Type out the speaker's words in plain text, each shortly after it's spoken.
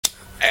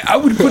I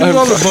would put it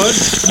on the bun.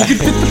 You could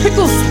fit the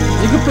pickles.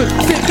 You could put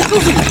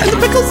pickles in the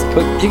pickles.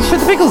 You can fit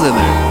the pickles in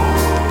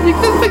there. You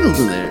can fit the pickles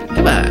in there.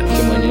 Come on.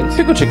 Some onions.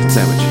 Pickle chicken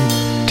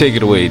sandwich. Take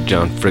it away,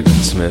 John Friggin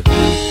Smith.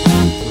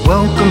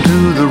 Welcome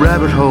to the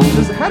rabbit hole,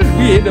 How did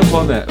we end up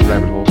on that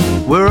rabbit hole?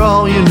 where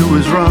all you knew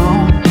is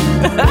wrong.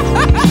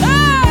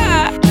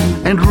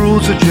 And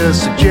rules are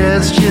just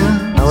suggestions,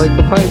 I like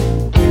the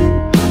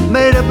pipe.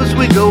 made up as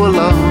we go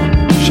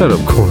along. Shut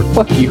up, Corn.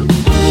 Fuck you.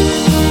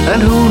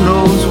 And who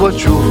knows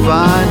what you'll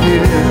find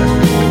here.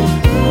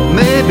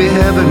 Maybe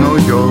heaven or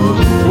your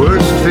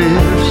worst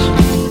fears.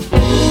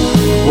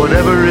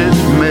 Whatever it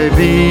may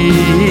be,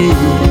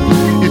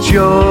 it's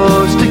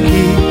yours to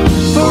keep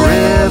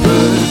forever.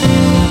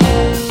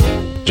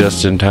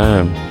 Just in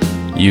time.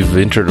 You've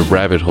entered a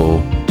rabbit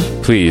hole.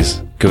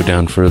 Please go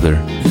down further.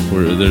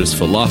 Where there's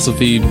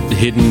philosophy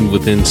hidden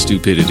within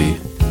stupidity.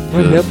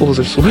 My nipples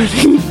are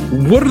sweating.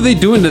 What are they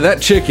doing to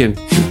that chicken?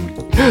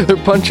 They're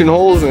punching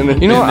holes in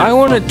it. You know what? I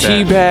want to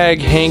teabag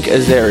Hank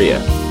Azaria.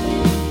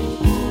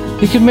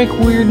 He can make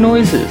weird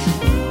noises.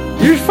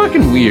 You're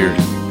fucking weird.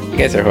 You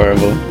guys are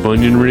horrible.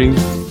 Bunyan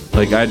rings?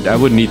 Like, I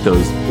wouldn't eat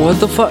those. What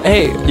the fuck?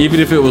 Hey, Even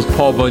if it was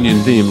Paul Bunyan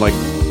themed, like,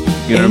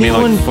 you know what I mean?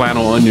 Anyone- Like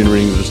flannel onion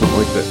rings or something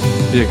like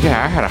that. Be like,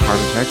 yeah, I had a heart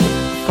attack.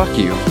 Fuck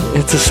you.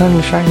 it's a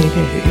sunshiny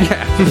day.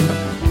 Yeah.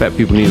 Fat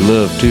people need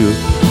love, too.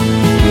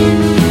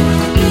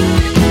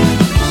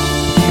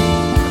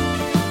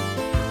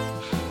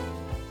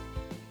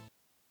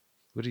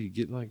 What do you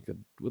get like?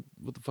 What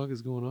the fuck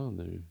is going on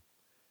there?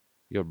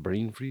 You got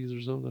brain freeze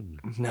or something?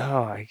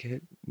 No, I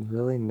get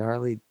really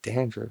gnarly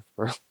dandruff,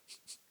 bro.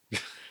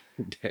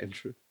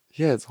 Dandruff.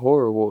 Yeah, it's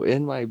horrible.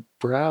 In my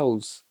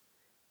brows.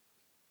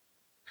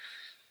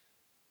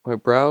 My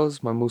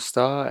brows, my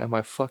mustache, and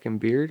my fucking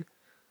beard.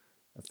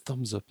 A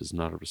thumbs up is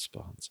not a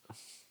response.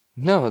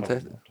 No,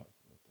 that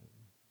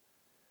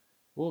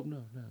Well,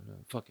 no.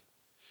 Fuck it.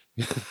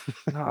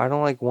 no, I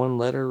don't like one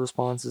letter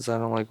responses. I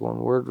don't like one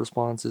word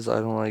responses. I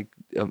don't like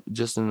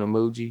just an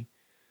emoji.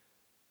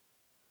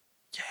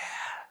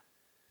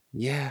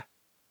 Yeah.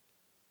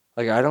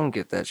 Like, I don't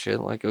get that shit.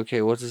 Like,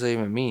 okay, what does that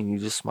even mean? You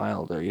just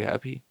smiled. Are you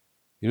happy?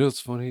 You know what's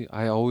funny?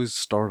 I always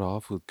start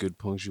off with good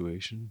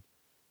punctuation,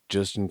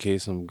 just in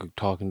case I'm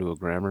talking to a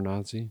grammar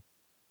Nazi,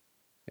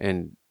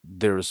 and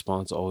their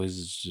response always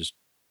is just,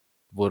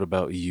 "What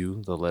about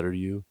you?" The letter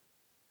U,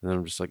 and then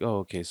I'm just like, "Oh,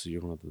 okay, so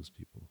you're one of those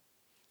people."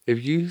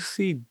 If you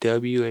see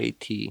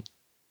WAT,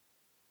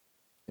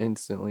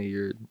 instantly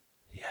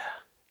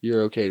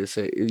you're okay to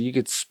say. You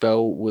could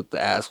spell with the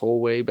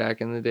asshole way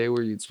back in the day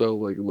where you'd spell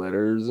like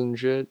letters and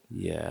shit.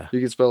 Yeah. You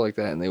could spell like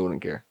that and they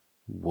wouldn't care.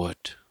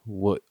 What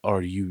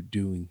are you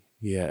doing?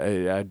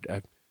 Yeah,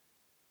 I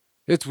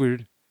it's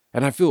weird,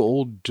 and I feel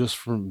old just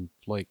from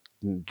like,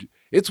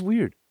 it's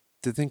weird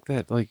to think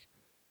that like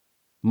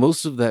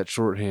most of that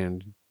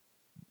shorthand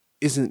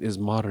isn't as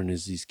modern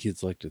as these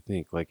kids like to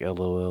think, like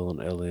LOL and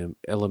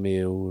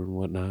LMAO and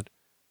whatnot.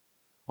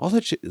 All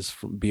that shit is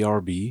from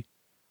BRB.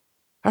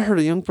 I heard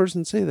a young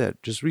person say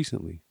that just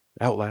recently,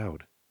 out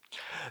loud.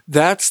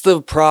 That's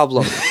the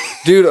problem.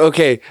 Dude,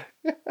 okay.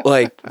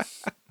 Like,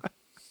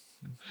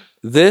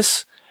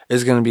 this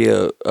is going to be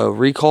a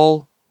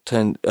recall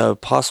to a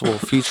possible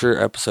future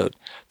episode.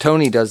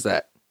 Tony does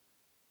that.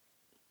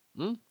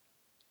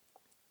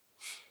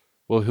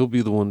 Well, he'll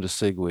be the one to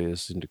segue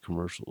us into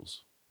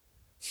commercials.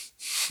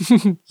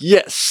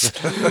 Yes.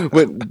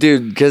 But,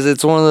 dude, because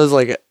it's one of those,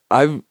 like,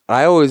 I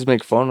always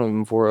make fun of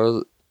him for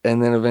it,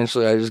 and then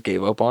eventually I just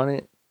gave up on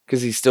it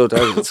because he still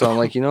does it. So I'm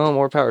like, you know,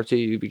 more power to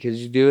you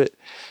because you do it.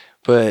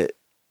 But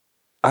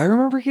I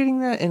remember getting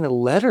that in a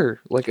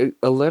letter, like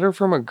a letter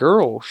from a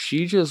girl.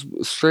 She just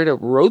straight up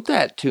wrote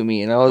that to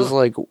me, and I was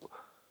like,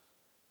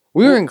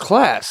 we were in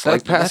class,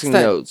 like passing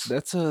notes.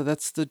 That's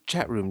the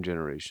chat room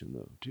generation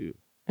though, too.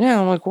 Yeah,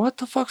 I'm like, what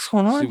the fuck's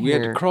going on See, we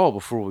here? had to crawl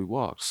before we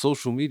walked.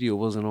 Social media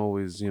wasn't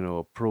always,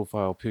 a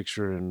profile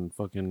picture and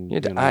fucking. You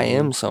had to I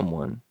am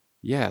someone.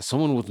 Yeah,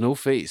 someone with no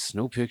face,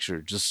 no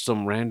picture, just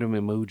some random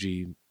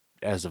emoji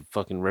as a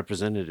fucking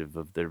representative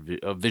of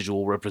a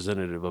visual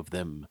representative of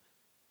them,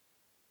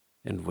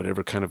 and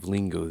whatever kind of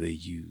lingo they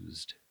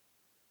used.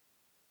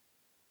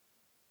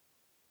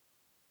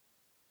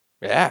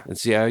 Yeah. And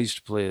see, I used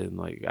to play in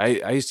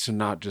I used to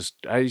not just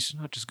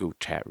go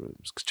chat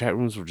rooms, because chat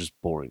rooms were just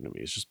boring to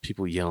me. It's just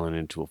people yelling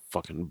into a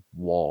fucking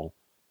wall.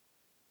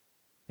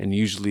 And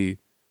usually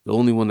the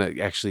only one that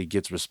actually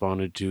gets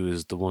responded to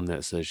is the one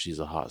that says she's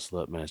a hot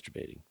slut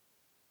masturbating.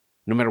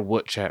 No matter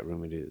what chat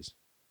room it is.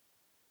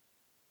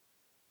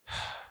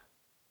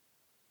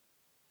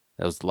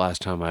 That was the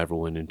last time I ever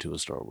went into a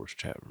Star Wars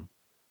chat room.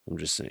 I'm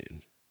just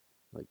saying.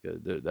 Like,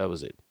 that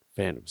was it.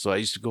 Fandom. So I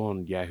used to go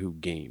on Yahoo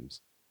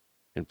Games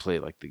and play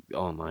like the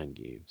online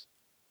games.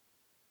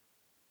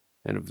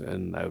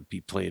 And I would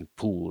be playing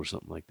pool or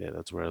something like that.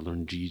 That's where I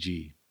learned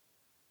GG.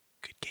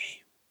 Good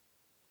game.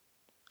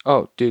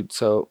 Oh, dude,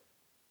 so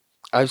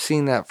I've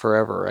seen that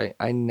forever, right?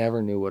 I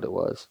never knew what it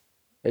was.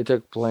 It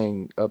took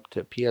playing up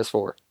to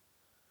PS4.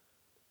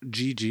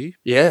 GG?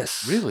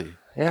 Yes. Really?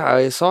 Yeah,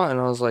 I saw it and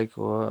I was like,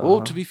 well,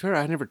 Well, to be fair,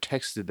 I never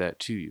texted that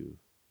to you.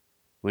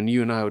 When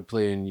you and I would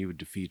play and you would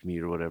defeat me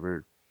or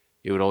whatever,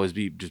 it would always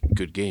be just a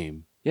good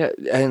game. Yeah,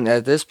 and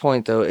at this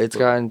point though, it's But-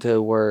 gotten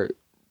to where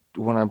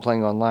when I'm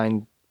playing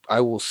online, I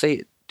will say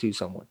it to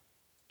someone,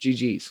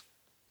 GG's,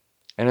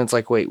 and it's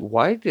like, wait,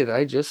 why did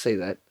I just say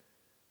that?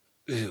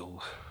 Ew.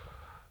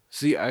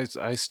 See, I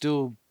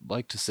still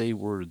like to say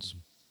words,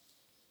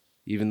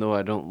 even though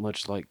I don't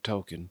much like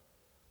talking.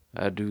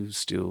 I do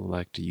still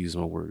like to use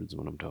my words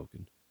when I'm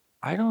talking.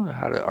 I don't know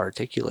how to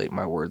articulate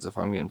my words if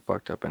I'm getting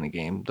fucked up in a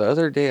game. The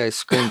other day I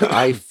screamed,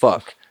 I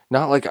fuck.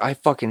 Not like I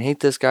fucking hate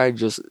this guy,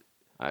 just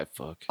I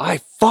fuck. I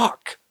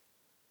fuck.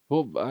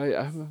 Well,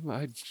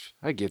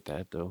 I get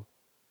that though.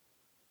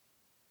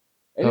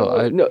 And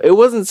Oh, no, it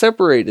wasn't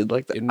separated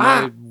like that. In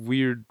my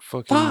weird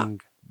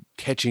fucking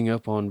catching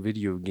up on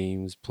video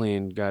games,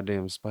 playing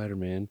goddamn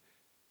Spider-Man,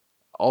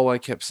 all I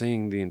kept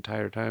saying the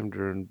entire time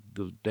during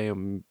the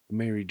damn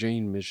Mary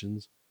Jane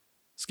missions,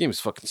 this game is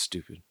fucking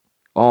stupid.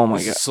 Oh my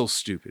This god. is so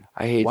stupid.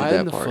 I hated Why that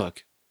in the part.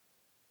 fuck?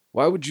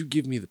 Why would you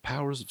give me the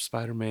powers of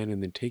Spider-Man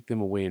and then take them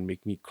away and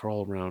make me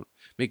crawl around,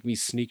 make me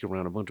sneak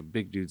around a bunch of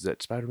big dudes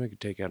that Spider-Man could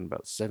take out in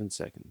about 7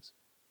 seconds?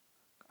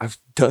 I've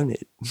done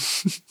it.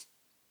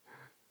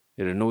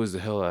 It annoys the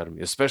hell out of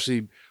me,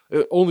 especially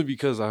only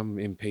because I'm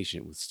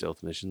impatient with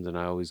stealth missions and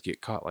I always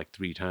get caught like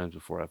 3 times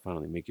before I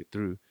finally make it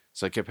through.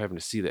 So I kept having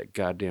to see that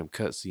goddamn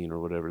cutscene or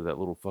whatever, that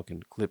little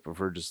fucking clip of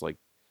her just like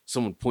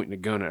someone pointing a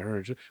gun at her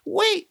and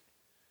wait,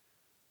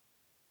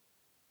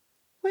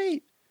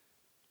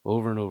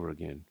 over and over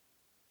again.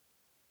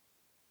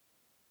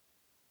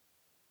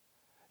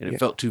 And it Yeah.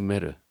 felt too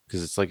meta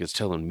because it's like it's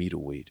telling me to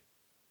wait.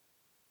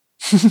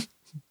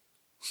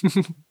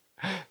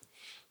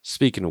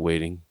 Speaking of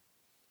waiting,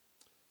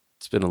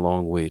 it's been a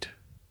long wait,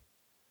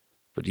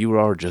 but you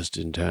are just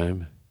in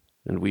time,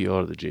 and we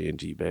are the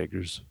J&T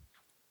baggers.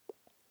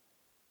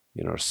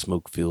 In our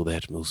smoke-filled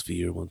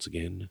atmosphere once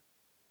again.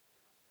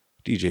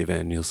 DJ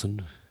Van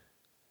Nielsen.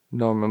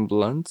 Norman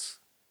Blunts.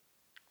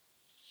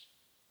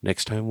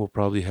 Next time we'll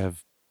probably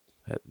have,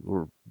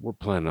 we're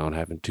planning on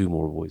having 2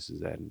 more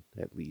voices at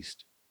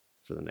least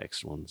for the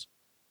next ones,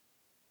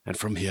 and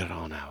from here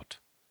on out,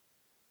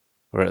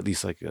 or at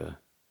least like an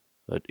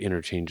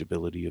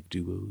interchangeability of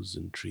duos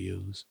and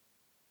trios.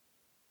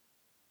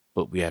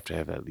 But we have to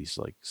have at least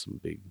like some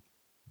big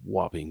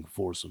whopping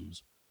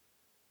foursomes.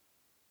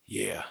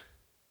 Yeah.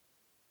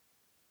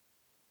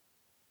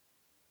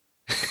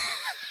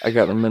 I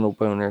got a mental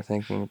boner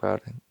thinking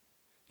about it.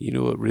 You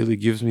know what really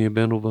gives me a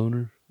mental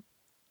boner?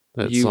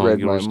 That You song, read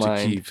my Yours to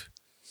mind. Keep,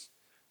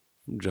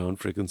 from John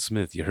frickin'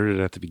 Smith. You heard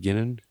it at the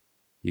beginning.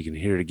 You can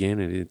hear it again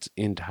in its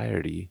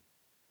entirety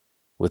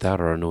without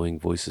our annoying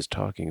voices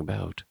talking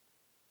about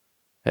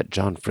at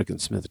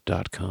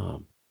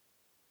johnfrickinsmith.com.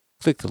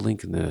 Click the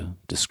link in the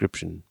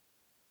description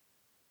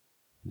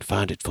and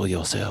find it for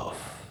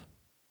yourself.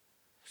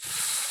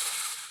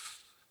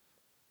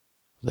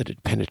 Let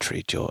it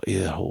penetrate your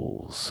ear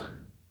holes.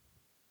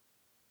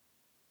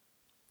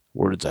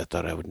 Words I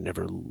thought I would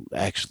never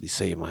actually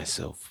say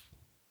myself,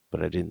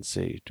 but I didn't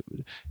say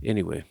it.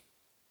 Anyway,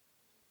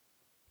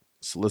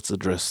 so let's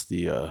address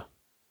the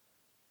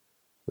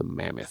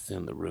mammoth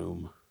in the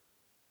room.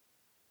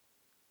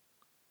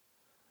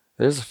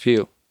 There's a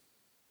few.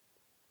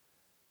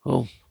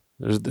 Well,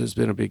 there's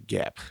been a big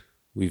gap.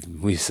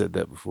 We've said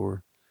that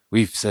before.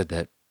 We've said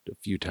that a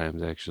few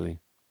times actually.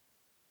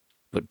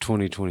 But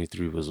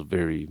 2023 was a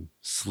very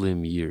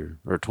slim year,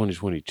 or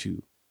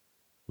 2022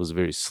 was a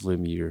very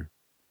slim year.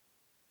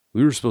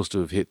 We were supposed to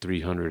have hit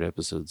 300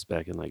 episodes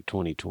back in like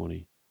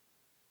 2020.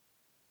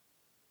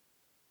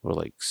 Or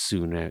like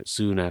soon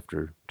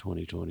after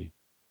 2020.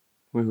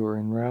 We were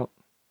en route.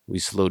 We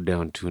slowed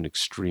down to an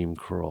extreme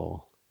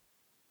crawl.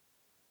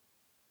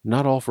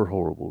 Not all for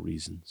horrible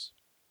reasons.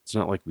 It's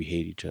not like we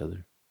hate each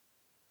other.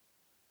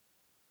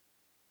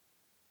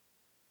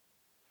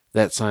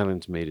 That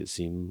silence made it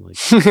seem like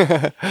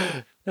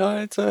No,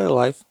 it's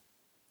life.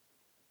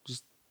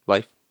 Just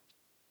life.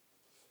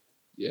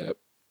 Yep.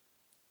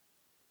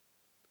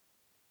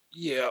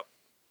 Yep.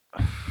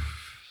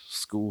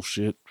 School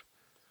shit.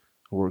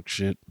 Work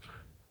shit.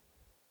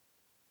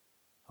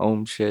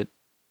 Home shit.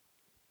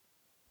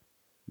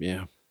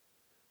 Yeah.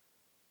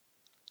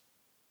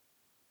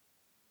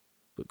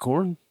 But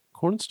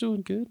corn's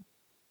doing good.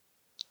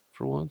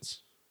 For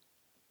once.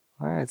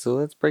 All right, so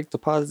let's break the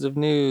positive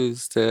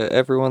news to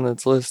everyone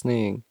that's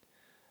listening.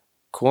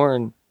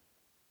 Corn,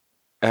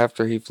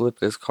 after he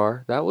flipped his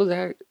car, that was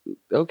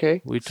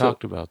okay. We So-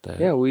 talked about that.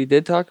 Yeah, we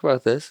did talk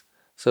about this.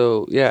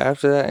 So, yeah,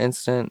 after that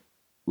incident,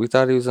 we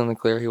thought he was in the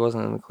clear. He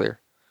wasn't in the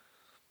clear.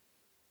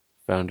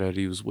 Found out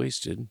he was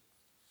wasted.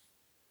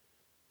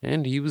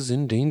 And he was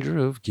in danger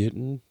of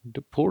getting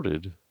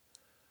deported.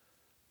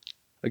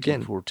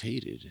 Again,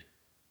 Deportated.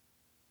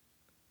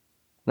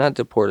 not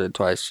deported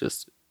twice,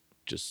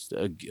 Just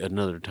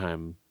another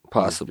time.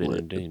 Possibly. He's been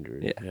in danger.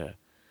 Yeah. Yeah.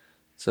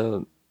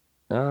 so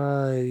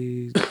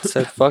he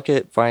said fuck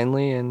it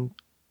finally, and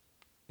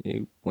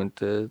he went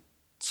to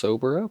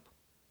sober up.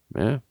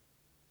 Yeah.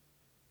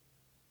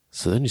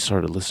 So then he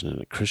started listening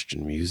to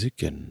Christian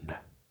music, and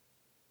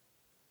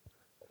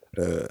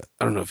I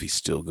don't know. know if he's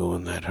still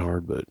going that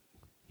hard, but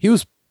he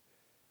was.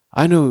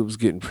 I know it was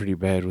getting pretty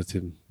bad with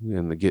him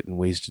and the getting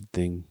wasted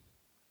thing.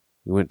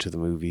 We went to the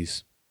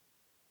movies.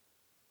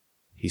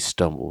 He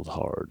stumbled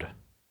hard.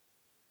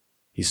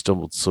 He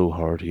stumbled so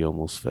hard he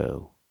almost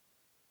fell.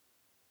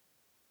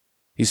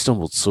 He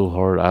stumbled so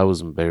hard I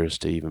was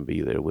embarrassed to even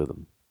be there with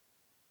him.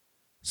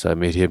 So I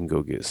made him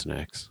go get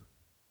snacks.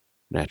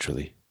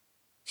 Naturally.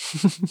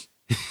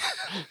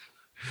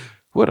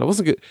 What? I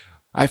wasn't good.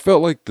 I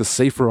felt like the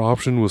safer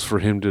option was for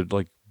him to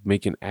like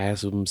make an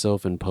ass of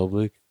himself in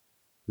public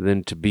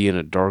than to be in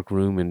a dark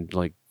room and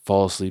like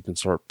fall asleep and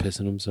start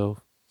pissing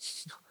himself.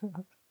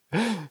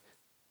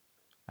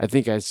 I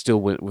think I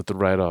still went with the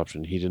right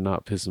option. He did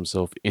not piss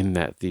himself in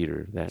that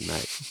theater that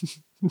night.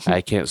 I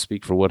can't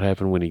speak for what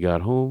happened when he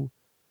got home,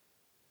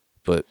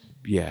 but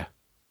yeah.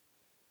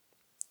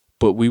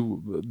 But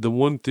the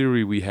one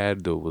theory we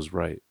had though was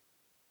right.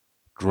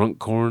 Drunk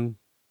Corn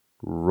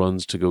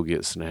runs to go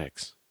get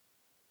snacks.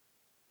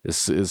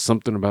 It's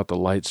something about the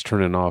lights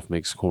turning off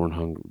makes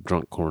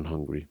drunk corn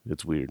hungry.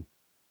 It's weird.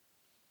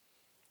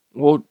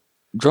 Well,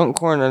 drunk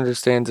corn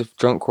understands if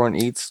drunk corn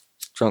eats,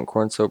 drunk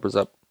corn sobers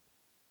up.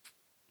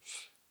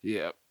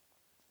 Yeah.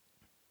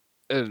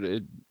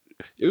 And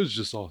it was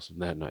just awesome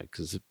that night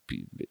because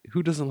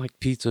who doesn't like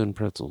pizza and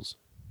pretzels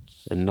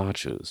and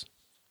nachos?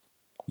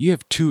 You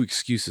have 2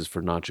 excuses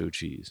for nacho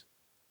cheese.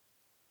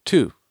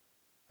 2.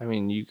 I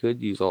mean, you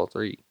could use all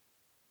 3.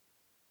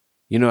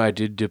 You know, I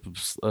did dip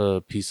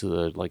a piece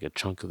of like a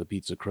chunk of the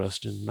pizza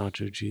crust in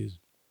nacho cheese.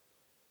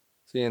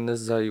 See, and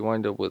this is how you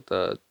wind up with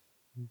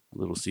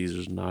Little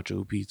Caesars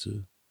nacho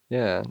pizza.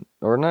 yeah,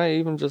 or not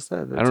even just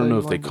that. I don't know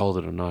if they called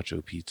it a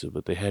nacho pizza,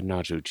 but they had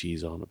nacho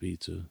cheese on a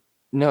pizza.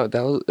 No,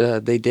 that was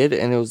they did,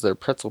 and it was their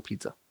pretzel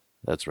pizza.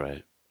 That's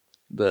right.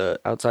 The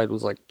outside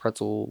was like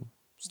pretzel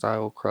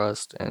style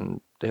crust,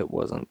 and it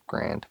wasn't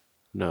grand.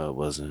 No, it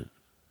wasn't.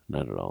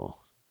 Not at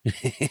all.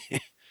 I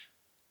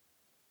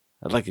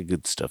like a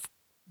good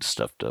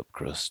stuffed up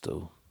crust,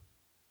 though.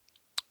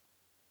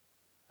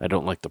 I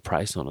don't like the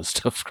price on a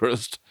stuffed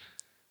crust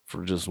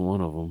for just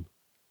one of them.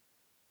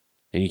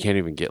 And you can't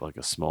even get like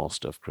a small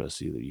stuffed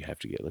crust either. You have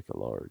to get like a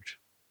large.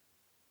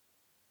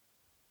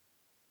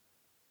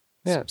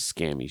 Yeah. Some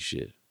scammy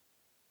shit.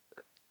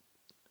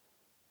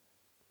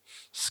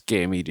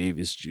 Scammy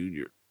Davis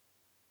Jr.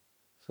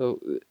 So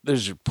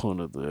There's your pun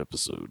of the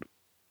episode.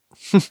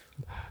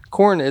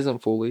 Corn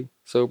isn't fully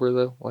sober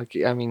though. Like,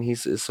 I mean,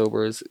 he's as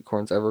sober as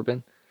Corn's ever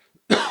been.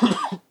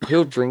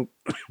 He'll drink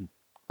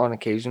on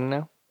occasion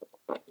now,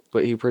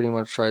 but he pretty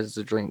much tries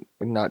to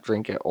not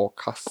drink at all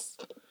costs.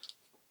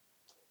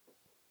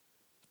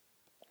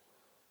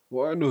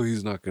 Well, I know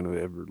he's not going to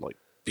ever like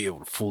be able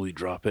to fully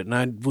drop it, and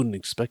I wouldn't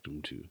expect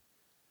him to.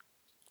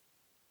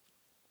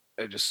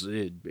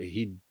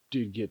 He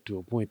did get to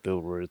a point though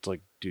where it's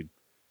like, dude,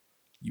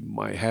 you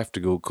might have to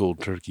go cold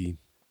turkey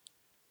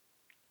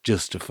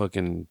just to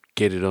fucking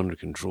get it under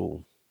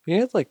control. He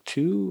had like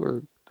 2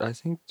 or I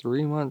think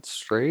 3 months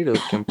straight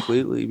of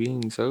completely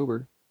being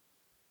sober.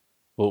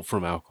 Well,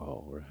 from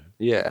alcohol, right?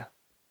 Yeah,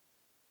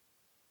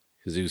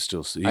 Because he was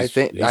still. I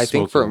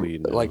think for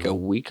weed now, like huh? a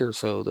week or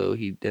so though,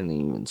 he didn't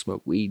even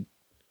smoke weed.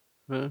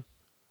 I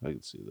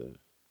can see that.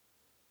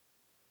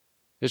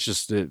 It's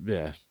just that,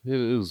 yeah,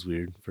 it was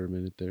weird for a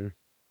minute there.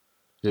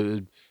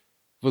 It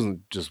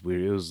wasn't just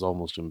weird; it was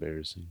almost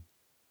embarrassing.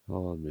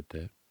 I'll admit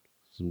that.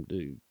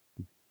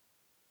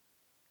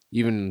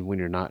 Even when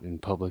you're not in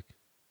public,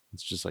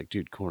 it's just like,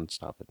 dude, Corn,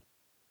 stop it.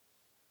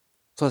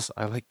 Plus,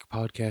 I like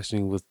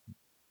podcasting with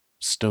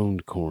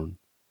stoned Corn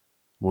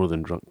more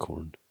than drunk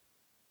Corn.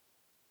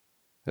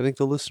 I think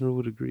the listener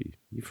would agree.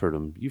 You've heard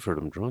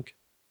him drunk.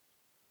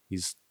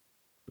 He's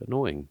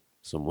annoying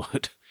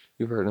somewhat.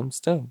 You've heard him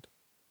stoned.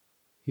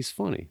 He's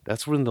funny.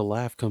 That's when the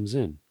laugh comes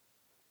in.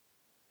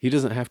 He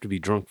doesn't have to be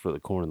drunk for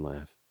the Corn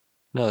laugh.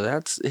 No,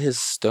 that's his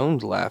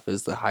stoned laugh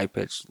is the high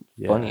pitched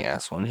Yeah. funny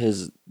ass one.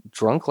 His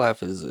drunk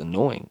laugh is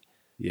annoying.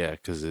 Yeah,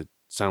 because it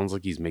sounds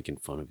like he's making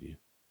fun of you.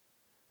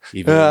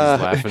 Even when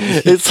he's laughing.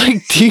 It's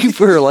like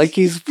deeper, like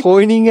he's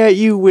pointing at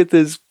you with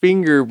his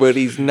finger, but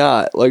he's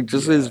not. Like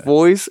just his Yeah.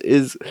 voice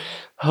is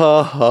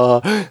ha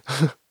ha.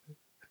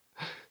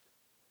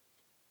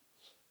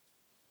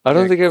 I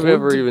don't think I've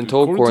ever even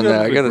told Corn's Corn got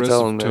that. I an gotta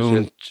tell him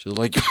aggressive that shit. tone.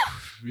 Like,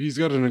 he's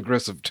got an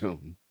aggressive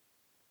tone.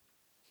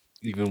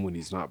 Even when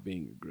he's not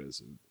being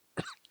aggressive.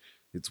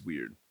 It's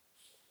weird.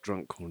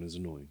 Drunk Corn is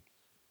annoying.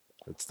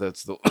 That's the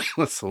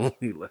that's the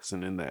only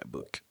lesson in that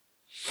book.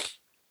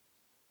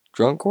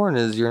 Drunk Corn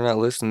is you're not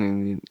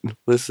listening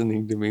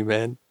to me,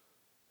 man.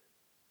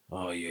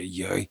 Oh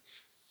yeah.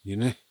 You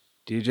know,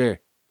 DJ,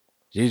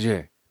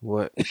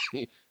 what?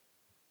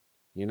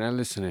 You're not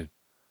listening.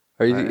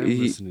 Are you I am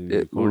listening to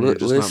you, Corn. You're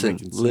just not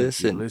making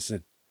sense.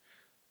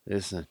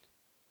 Listen.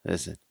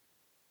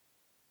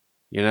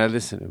 You're not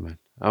listening, man.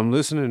 I'm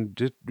listening.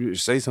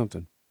 Just say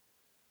something.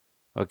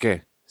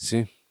 Okay.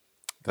 See,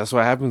 that's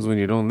what happens when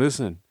you don't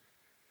listen.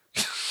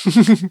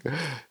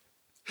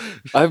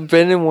 I've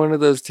been in one of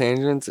those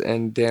tangents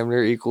and damn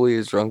near equally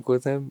as drunk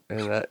with him,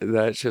 and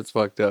that shit's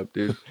fucked up,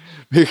 dude.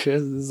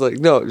 Because it's like,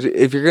 no,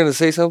 if you're gonna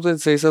say something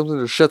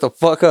or shut the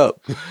fuck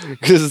up.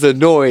 Because it's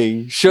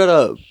annoying. Shut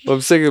up.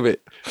 I'm sick of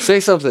it. Say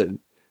something.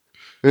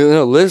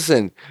 No,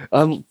 listen.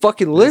 I'm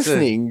fucking Listen.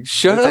 listening.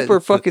 Shut up Listen. or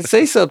fucking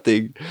say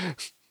something.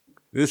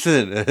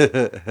 Listen.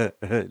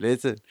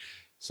 Listen.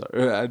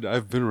 Sorry,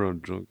 I've been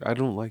around drunk. I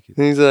don't like it.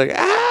 And he's like,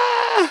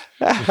 ah,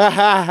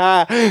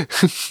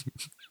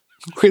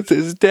 with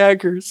his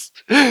daggers.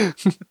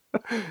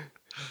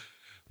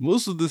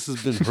 Most of this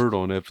has been heard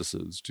on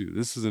episodes too.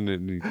 This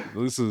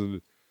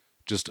isn't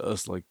just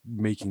us like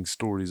making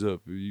stories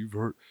up.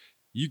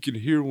 You can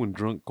hear when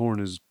drunk corn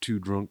is too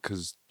drunk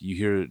because you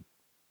hear it.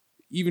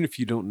 Even if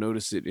you don't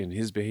notice it in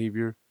his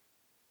behavior,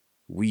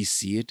 we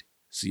see it,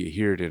 so you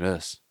hear it in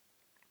us.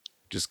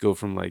 Just go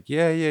from like,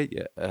 yeah.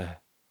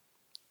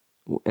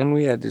 And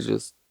we had to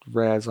just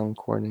razz on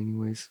corn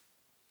anyways.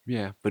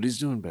 Yeah, but he's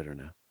doing better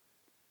now.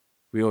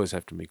 We always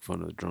have to make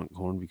fun of the drunk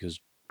corn because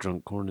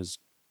drunk corn is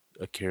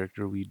a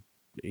character we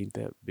ain't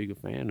that big a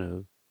fan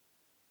of.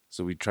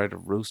 So we try to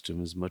roast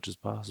him as much as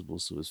possible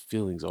so his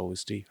feelings always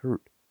stay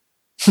hurt.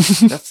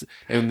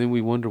 And then we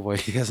wonder why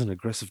he has an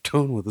aggressive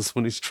tone with us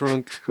when he's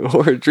drunk.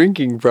 Or a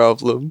drinking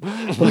problem.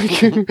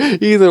 Like,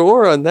 either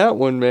or on that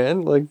one,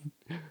 man. Like,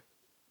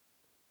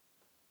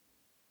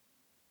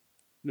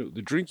 No,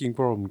 the drinking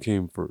problem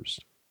came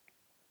first.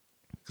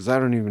 Because I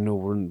don't even know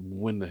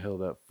when the hell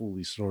that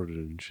fully started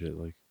and shit.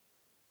 Like,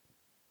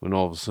 when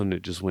all of a sudden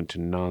it just went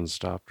to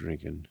non-stop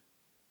drinking.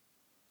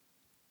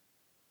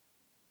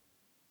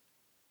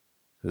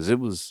 Because it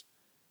was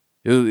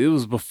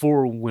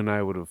before when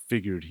I would have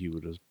figured he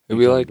would have it'd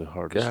be become like, the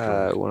hardest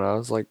drunk. when I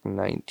was like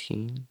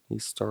 19, he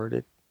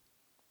started.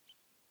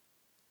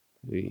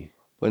 Yeah.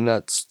 But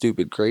not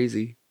stupid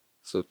crazy.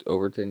 So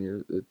over 10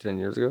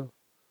 years ago.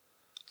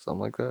 Something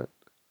like that.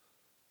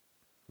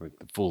 Like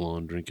the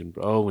full-on drinking.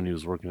 Oh, when he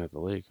was working at the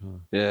lake, huh?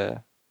 Yeah.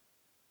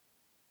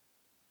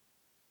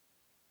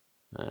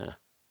 Ah.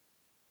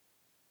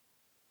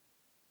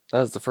 That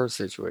was the first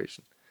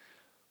situation.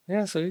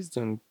 Yeah, so he's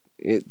doing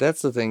it.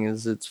 That's the thing,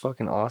 is it's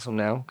fucking awesome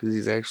now because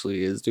he's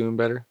actually is doing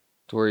better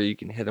to where you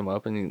can hit him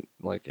up and he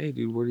like, hey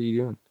dude, what are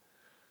you doing?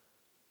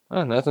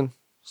 Oh, nothing.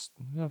 Just,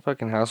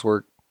 fucking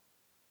housework.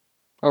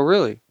 Oh,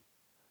 really?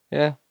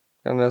 Yeah,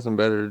 got nothing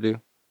better to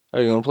do.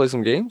 Oh, you want to play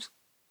some games?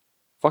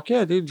 Fuck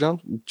yeah, dude,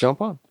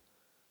 jump on.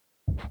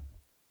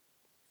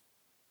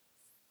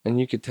 And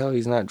you could tell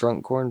he's not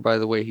drunk corn by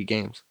the way he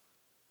games.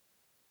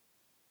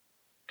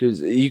 Because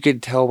you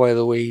could tell by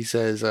the way he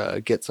says,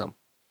 get some.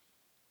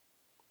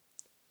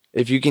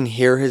 If you can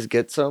hear his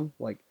get some,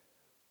 like,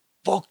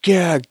 fuck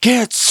yeah,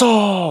 get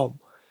some.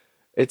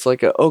 It's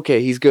like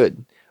okay, he's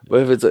good.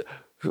 But if it's a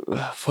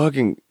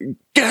fucking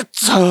get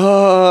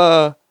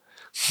some,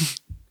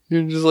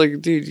 you're just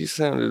like, dude, you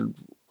sounded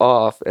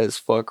off as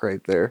fuck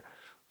right there.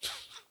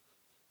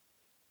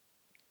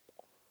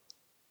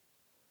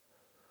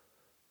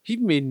 He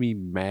made me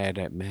mad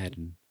at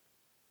Madden.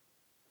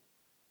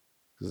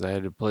 Because I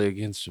had to play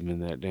against him in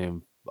that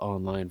damn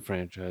online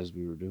franchise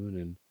we were doing,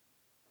 and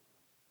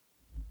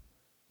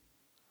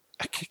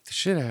I kicked the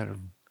shit out of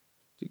him.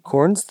 Dude,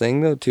 Corn's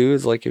thing, though, too,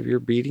 is like if you're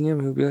beating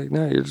him, he'll be like,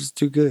 no, you're just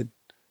too good.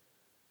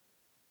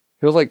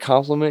 He'll like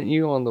compliment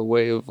you on the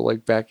way of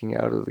like backing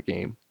out of the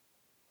game.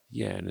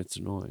 Yeah, and it's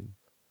annoying.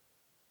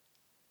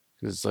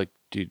 Because it's like,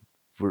 dude,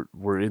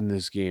 we're in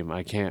this game.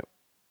 I can't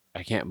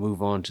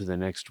move on to the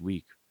next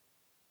week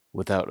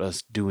without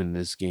us doing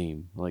this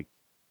game. Like,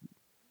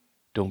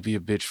 don't be a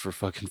bitch for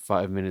fucking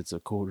 5 minutes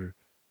a quarter.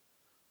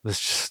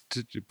 Let's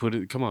just put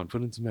in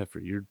some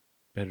effort. You're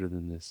better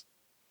than this.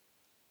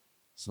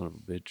 Son of a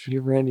bitch.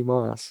 You're Randy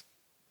Moss.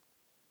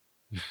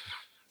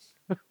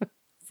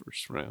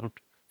 First round.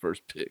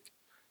 First pick.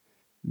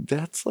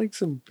 That's like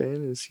some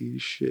fantasy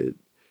shit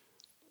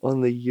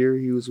on the year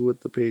he was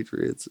with the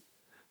Patriots.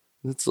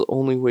 That's the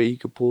only way you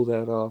could pull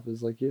that off,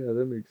 is like, yeah,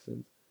 that makes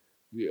sense.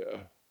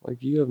 Yeah.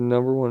 Like, you have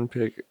number one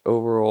pick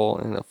overall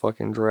in a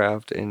fucking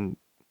draft, and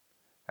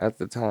at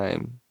the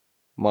time,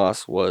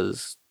 Moss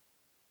was...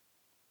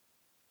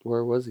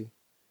 Where was he?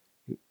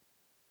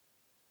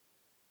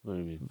 What do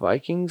you mean?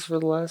 Vikings for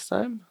the last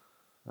time?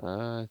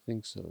 I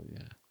think so,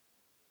 yeah.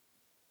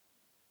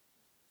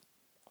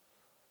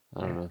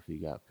 I don't know if he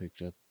got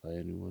picked up by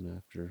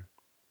anyone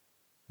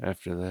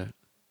after that.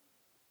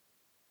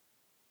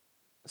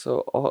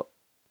 So,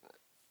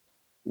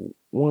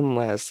 one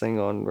last thing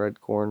on Red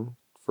Corn,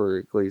 for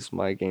at least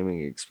my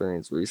gaming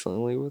experience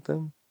recently with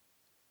him.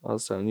 I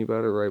was telling you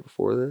about it right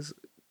before this.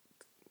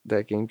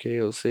 That game,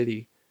 KO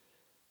City.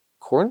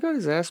 Corn got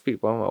his ass beat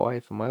by my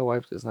wife, and my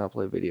wife does not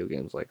play video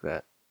games like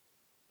that.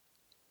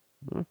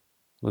 Huh?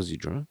 Was he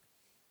drunk?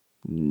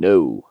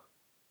 No.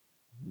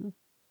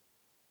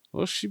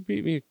 Well, she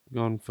beat me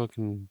on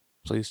fucking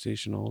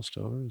PlayStation All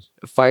Stars.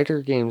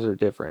 Fighter games are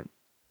different.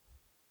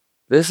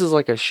 This is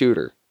like a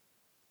shooter.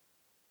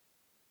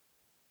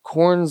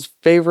 Corn's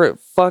favorite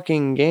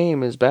fucking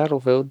game is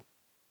Battlefield.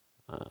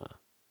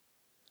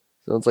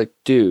 So it's like,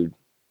 dude.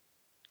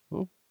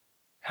 Well,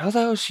 how the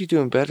hell is she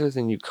doing better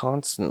than you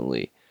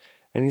constantly?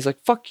 And he's like,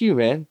 fuck you,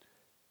 man.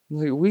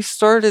 Like, we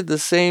started the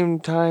same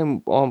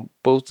time on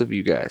both of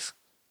you guys.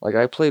 Like,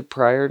 I played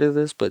prior to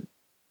this, but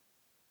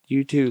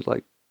you two,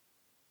 like,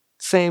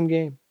 same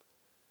game.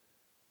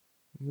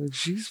 Like,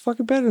 she's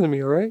fucking better than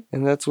me, alright?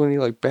 And that's when he,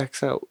 like,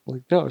 backs out.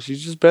 Like, no,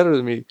 she's just better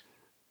than me.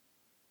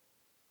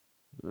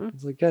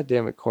 It's like, God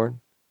damn it,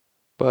 Corn.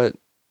 But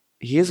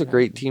he is a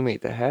great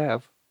teammate to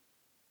have.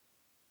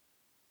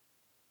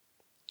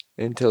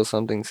 Until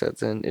something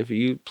sets in. If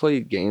you play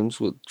games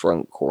with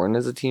drunk Corn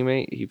as a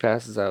teammate, he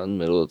passes out in the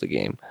middle of the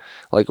game.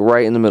 Like,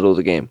 right in the middle of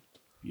the game.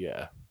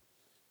 Yeah.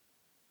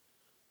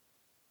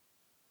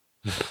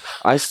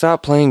 I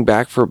stopped playing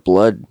Back for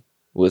Blood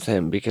with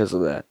him because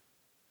of that.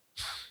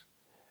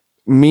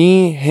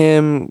 Me,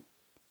 him,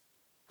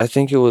 I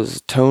think it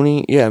was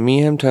Tony. Yeah, me,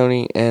 him,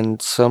 Tony,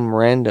 and some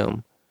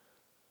random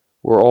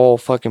were all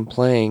fucking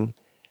playing.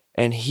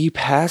 And he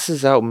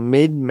passes out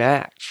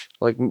mid-match.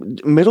 Like,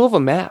 middle of a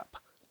map.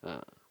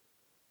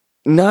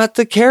 Not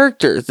the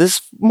character.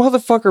 This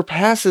motherfucker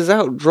passes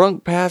out.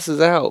 Drunk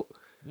passes out.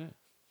 Yeah.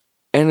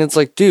 And it's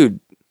like, dude.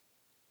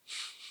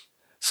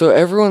 So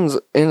everyone's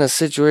in a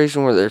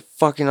situation where they're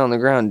fucking on the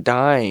ground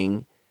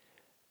dying.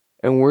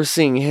 And we're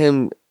seeing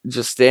him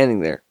just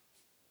standing there.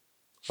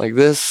 Like,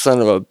 this son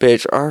of a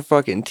bitch. Our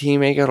fucking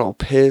teammate got all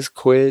pissed,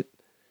 quit.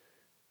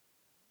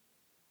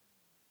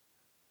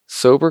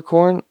 Sober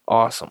Corn,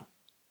 awesome.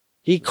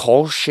 He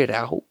calls shit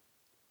out.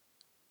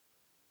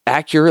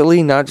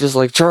 Accurately, not just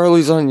like,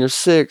 Charlie's on your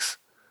 6.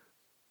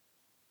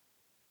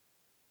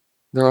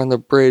 They're on the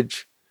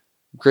bridge.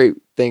 Great,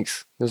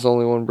 thanks. There's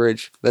only one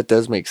bridge. That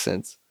does make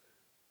sense.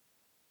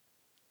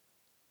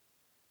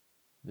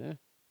 Yeah.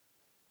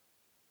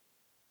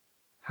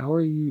 How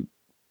are you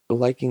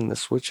liking the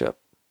switch up?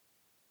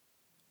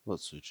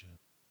 Let's switch up.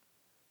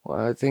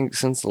 Well, I think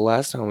since the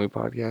last time we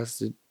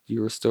podcasted,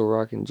 you were still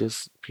rocking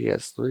just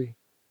PS3.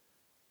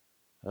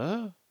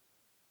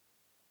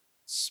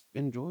 It's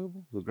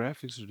enjoyable. The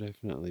graphics are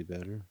definitely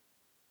better.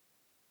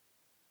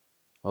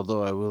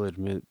 Although I will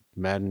admit,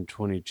 Madden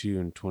 22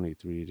 and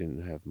 23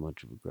 didn't have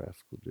much of a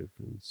graphical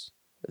difference.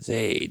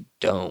 They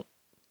don't.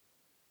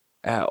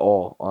 At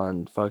all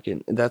on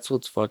fucking... That's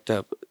what's fucked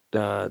up.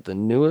 The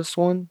newest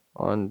one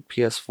on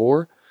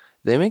PS4,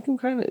 they make them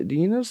kind of... Do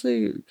you notice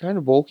they kind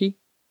of bulky?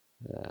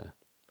 Yeah.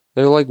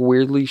 They're like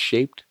weirdly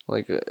shaped,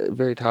 like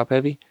very top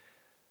heavy.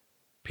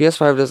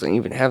 PS5 doesn't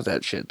even have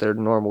that shit. They're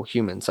normal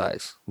human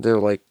size. They're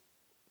like,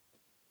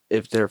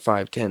 if they're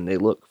 5'10", they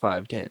look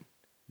 5'10".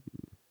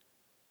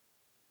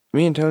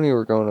 Me and Tony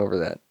were going over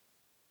that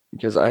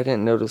because I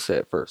didn't notice it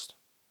at first.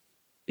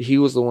 He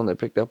was the one that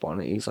picked up on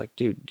it. He's like,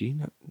 dude, do you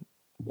know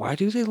why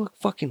do they look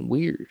fucking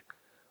weird? I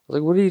was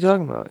like, what are you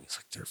talking about? He's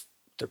like,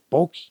 they're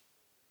bulky.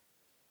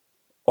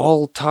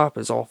 All top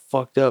is all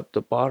fucked up.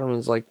 The bottom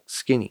is like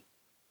skinny.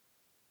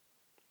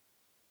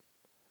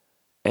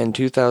 And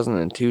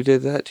 2002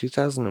 did that.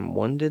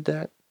 2001 did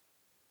that.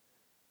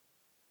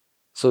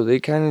 So they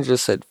kind of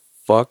just said,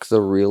 fuck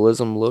the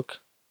realism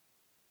look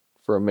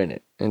for a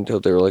minute until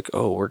they were like,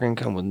 oh, we're going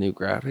to come with new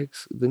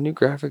graphics. The new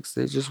graphics,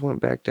 they just went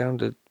back down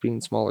to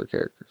being smaller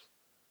characters.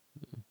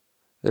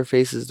 Their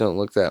faces don't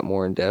look that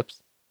more in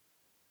depth.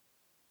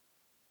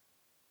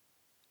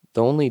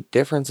 The only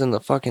difference in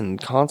the fucking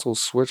console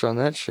switch on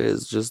that shit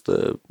is just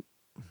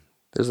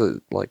there's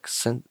a like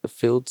a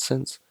field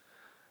sense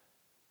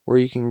where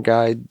you can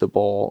guide the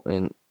ball,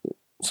 and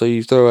so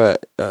you throw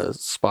at a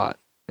spot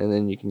and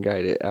then you can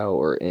guide it out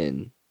or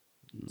in.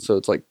 So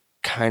it's like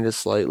kind of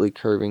slightly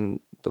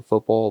curving the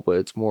football, but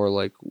it's more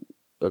like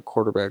a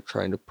quarterback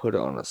trying to put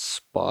it on a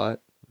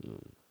spot.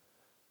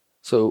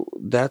 So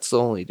that's the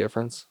only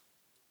difference.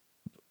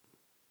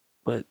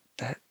 But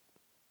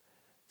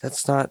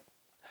that's not...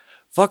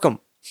 Fuck them.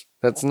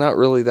 That's not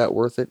really that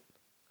worth it.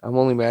 I'm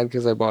only mad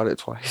because I bought it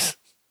twice.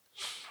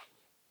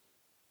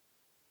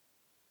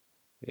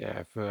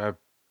 Yeah,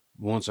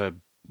 once I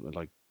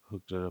like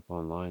hooked it up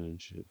online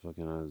and shit,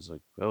 fucking I was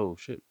like, oh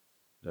shit,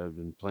 I've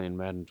been playing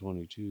Madden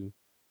 22.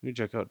 Let me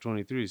check out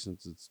 23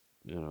 since it's,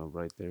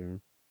 right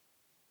there.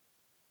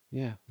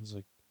 Yeah, it was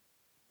like,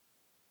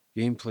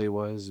 gameplay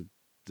wise,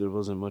 there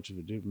wasn't much of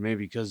a difference.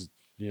 Maybe because,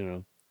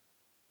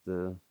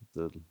 the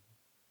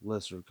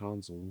lesser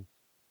console,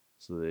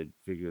 so they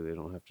figure they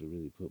don't have to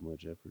really put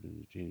much effort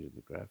into changing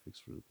the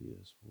graphics for the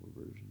PS4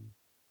 version.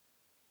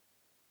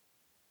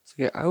 So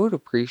yeah, I would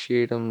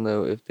appreciate them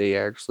though if they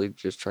actually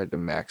just tried to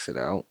max it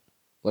out.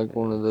 Like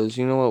one of those,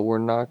 you know what, we're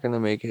not going to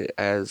make it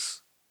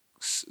as,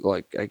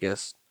 like, I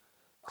guess,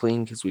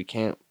 clean because we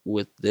can't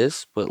with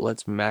this, but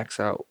let's max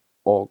out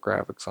all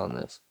graphics on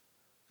this.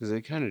 Because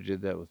they kind of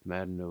did that with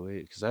Madden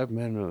 08. Because I have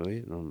Madden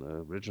 08 on the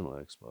original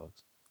Xbox.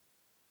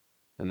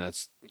 And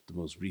that's the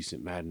most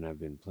recent Madden I've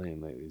been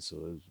playing lately. So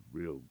it was a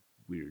real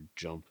weird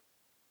jump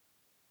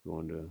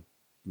going to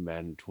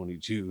Madden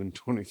 22 and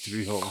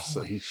 23 all of a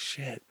sudden. Holy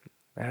shit.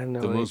 Madden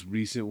 08. The most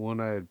recent one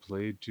I had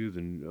played too,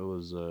 then it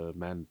was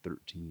Madden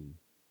 13.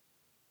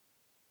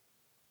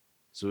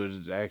 So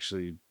it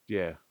actually,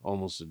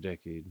 almost a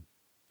decade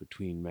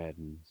between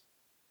Maddens.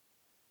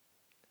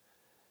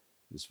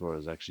 as far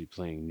as actually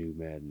playing new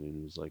Madden,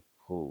 and it was like,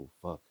 oh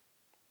fuck.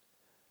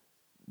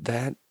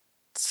 That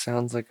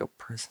sounds like a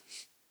prison.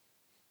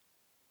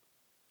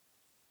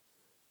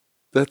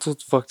 That's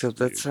what's fucked up.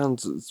 That Weird.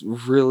 sounds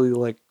really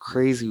like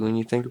crazy when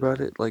you think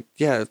about it. Like,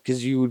 yeah,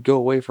 because you would go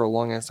away for a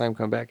long ass time,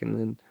 come back, and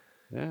then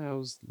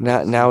Yeah,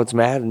 now it's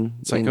Madden.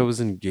 It's like I and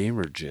was in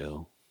gamer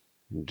jail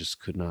and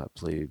just could not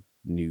play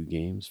new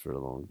games for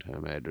a long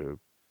time. I had to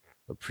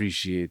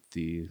appreciate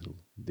the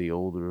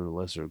older,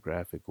 lesser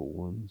graphical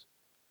ones,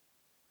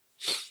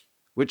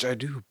 which I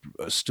do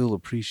still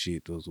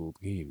appreciate those old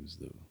games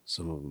though.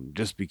 Some of them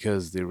just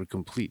because they were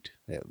complete,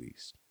 at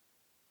least,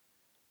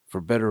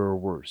 for better or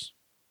worse.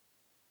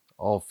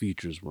 All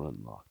features were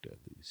unlocked, at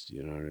least.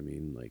 You know what I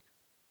mean? Like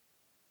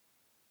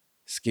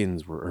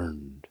skins were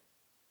earned,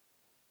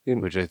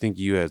 and, which I think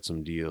you had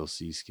some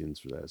DLC skins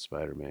for that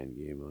Spider-Man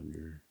game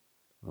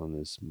on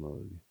this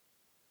mug.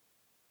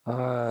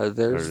 Or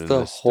there's in the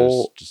this, there's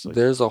whole just like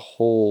there's a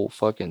whole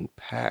fucking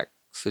pack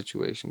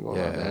situation going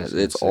on yeah, I there. was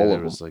gonna It's say all there of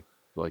them. was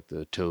like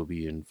the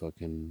Toby and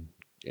fucking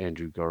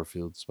Andrew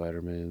Garfield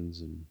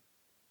Spider-Mans and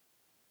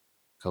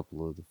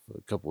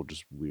a couple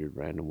just weird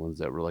random ones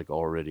that were like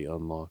already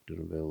unlocked and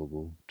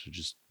available to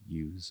just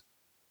use,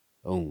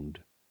 owned,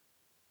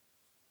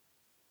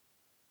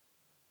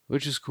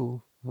 which is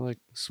cool. I like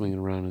swinging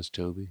around as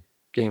Toby.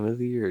 Game of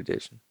the Year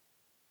edition.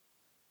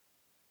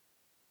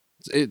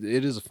 It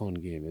is a fun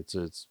game. It's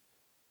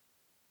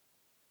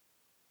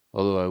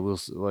although I will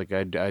like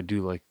I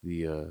do like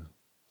the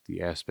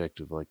aspect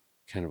of like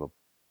kind of a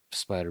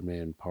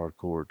Spider-Man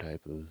parkour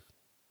type of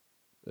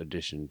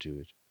addition to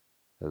it,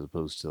 as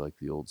opposed to like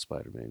the old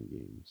Spider-Man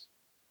games.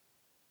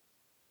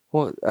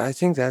 Well, I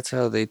think that's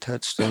how they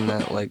touched in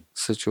that like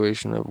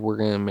situation of we're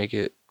gonna make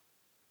it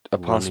a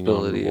Running on the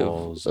possibility of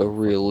walls a and fucking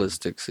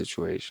realistic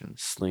situation.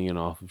 slinging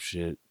off of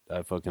shit.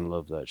 I fucking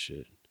love that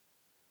shit.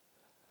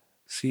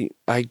 See,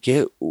 I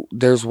get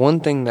there's one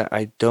thing that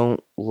I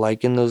don't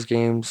like in those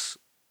games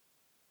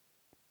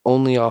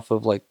only off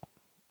of like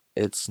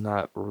it's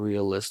not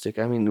realistic.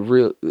 I mean,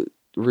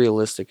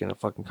 realistic in a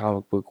fucking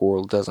comic book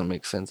world doesn't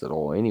make sense at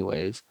all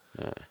anyways.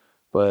 Yeah.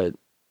 But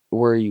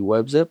where you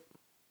web zip,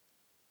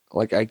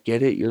 like I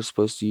get it, you're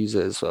supposed to use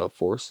it as a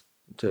force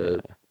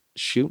to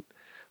shoot.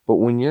 But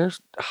when you're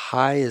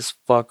high as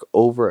fuck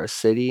over a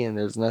city and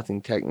there's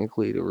nothing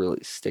technically to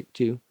really stick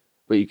to,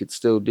 but you could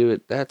still do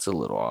it, that's a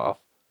little off.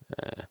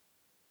 Yeah.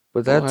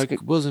 But Well, that's I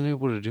wasn't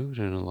able to do it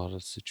in a lot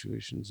of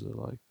situations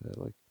like that.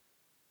 Like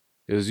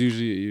it was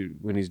usually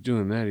when he's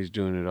doing that, he's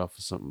doing it off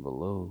of something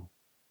below.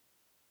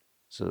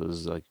 So it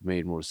was like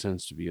made more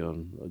sense to be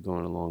on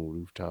going along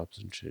rooftops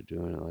and shit,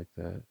 doing it like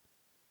that,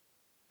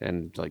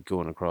 and like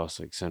going across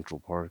like Central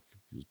Park,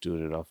 he was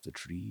doing it off the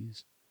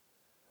trees.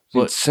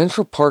 dude, But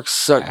Central Park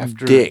sucked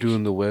after dick.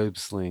 doing the web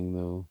sling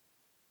though,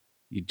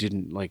 you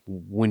didn't like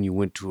when you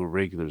went to a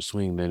regular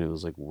swing. Then it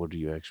was like, what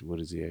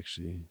is he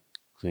actually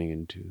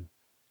clinging to?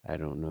 I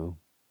don't know.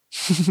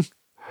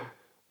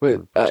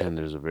 But Pretend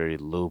there's a very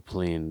low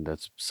plane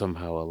that's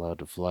somehow allowed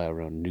to fly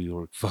around New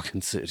York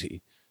fucking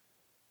city.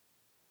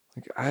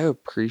 like I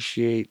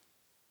appreciate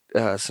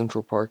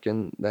Central Park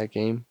in that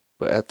game,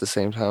 but at the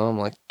same time, I'm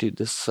like, dude,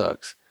 this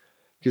sucks.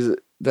 Because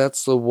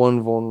that's the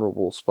one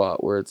vulnerable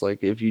spot where it's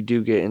like, if you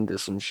do get into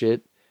some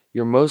shit,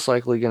 you're most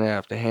likely going to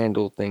have to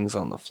handle things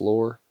on the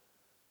floor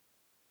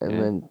and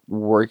Yeah. then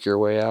work your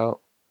way out.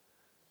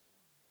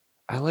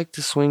 I like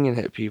to swing and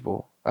hit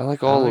people. I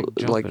like I all like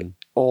like jumping.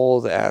 all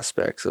the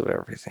aspects of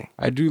everything.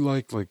 I do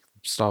like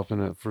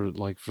stopping it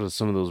for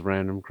some of those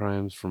random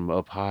crimes from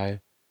up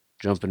high,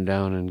 jumping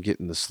down and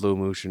getting the slow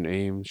motion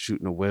aim,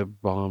 shooting a web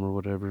bomb or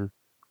whatever,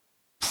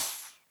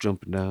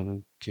 jumping down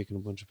and kicking a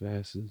bunch of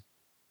asses.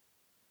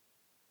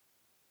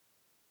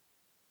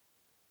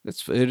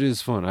 It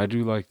is fun. I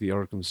do like the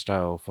Arkham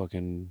style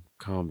fucking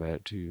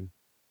combat too.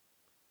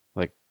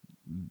 Like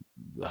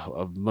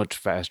a much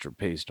faster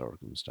paced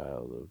Arkham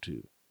style though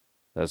too.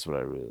 That's what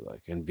I really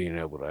like, and being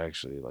able to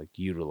actually like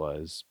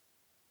utilize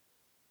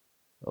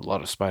a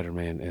lot of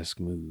Spider-Man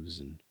esque moves.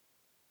 And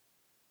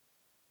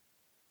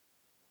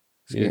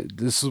See,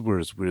 this is where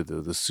it's weird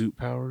though. The suit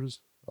powers,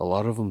 a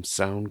lot of them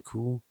sound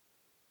cool,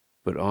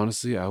 but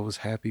honestly, I was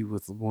happy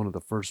with one of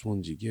the first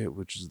ones you get,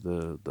 which is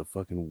the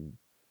fucking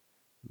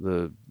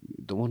the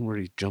one where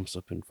he jumps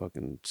up and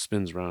fucking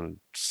spins around and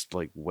just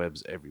like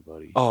webs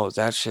everybody. oh,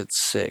 that shit's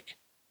sick.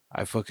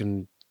 I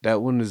fucking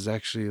that one is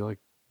actually like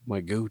my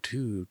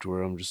go-to to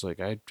where I'm just like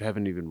I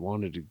haven't even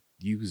wanted to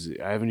use it.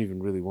 I haven't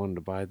even really wanted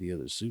to buy the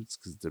other suits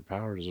because their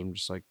powers. I'm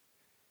just like,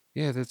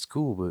 yeah, that's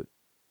cool, but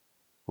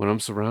when I'm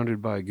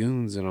surrounded by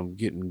goons and I'm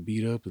getting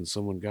beat up and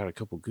someone got a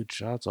couple good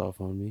shots off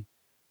on me,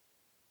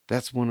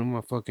 that's one of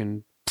my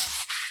fucking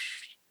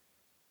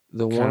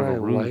The kind one of a I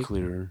room like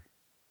clearer.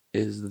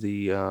 is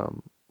the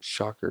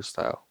Shocker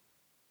style.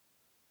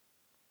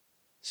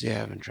 See, I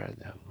haven't tried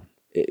that one.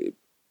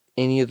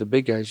 Any of the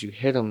big guys, you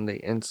hit them, they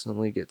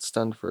instantly get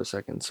stunned for a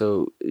second.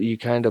 So you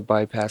kind of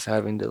bypass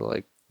having to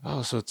like,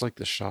 Oh, so it's like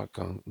the shot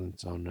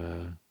gauntlets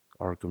on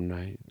Arkham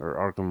Knight or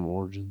Arkham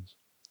Origins.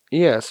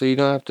 yeah. So you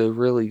don't have to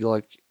really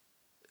like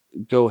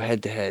go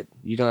head to head.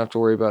 You don't have to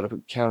worry about a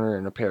counter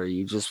and a parry.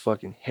 You just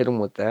fucking hit them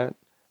with that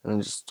and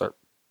then just start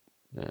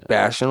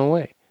bashing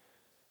away.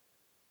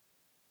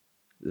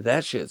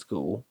 That shit's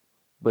cool.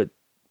 But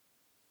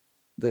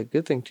the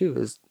good thing too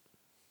is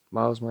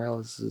Miles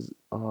Morales is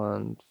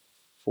on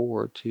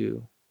 4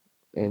 too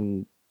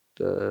in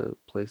the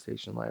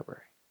PlayStation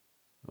library.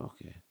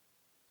 Okay.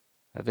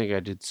 I think I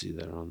did see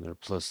that on there,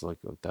 plus like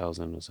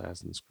 1,000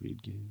 Assassin's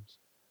Creed games.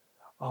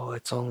 Oh,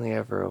 it's only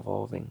ever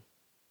evolving.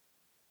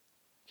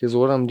 Because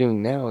what I'm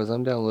doing now is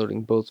I'm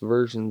downloading both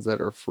versions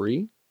that are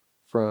free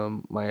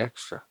from my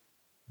extra.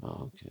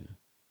 Oh, okay.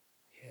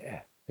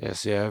 Yeah. Yeah,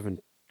 see, I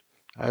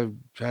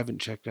haven't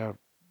checked out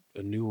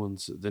a new one.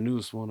 The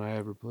newest one I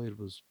ever played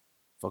was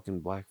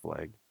fucking Black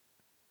Flag.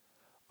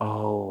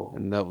 Oh,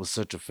 And that was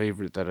such a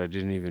favorite that I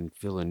didn't even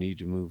feel a need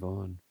to move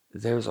on.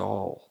 there's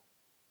all.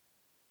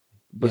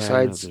 Yeah, I know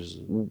Besides there's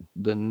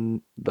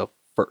the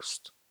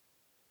first.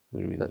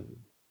 what do you mean?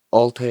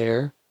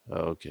 Altair,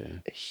 Oh,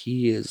 okay.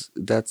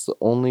 that's the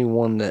only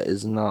one that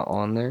is not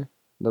on there.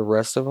 The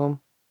rest of them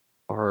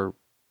are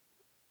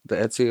the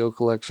Ezio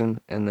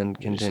collection and then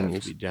They just have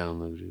continues. to be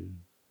downloaded.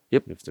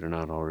 Yep. If they're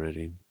not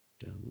already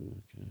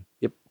downloaded. Okay.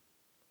 Yep.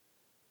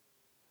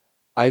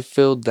 I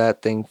filled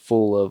that thing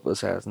full of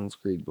Assassin's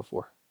Creed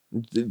before.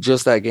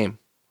 Just that game.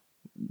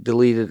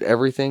 Deleted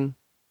everything,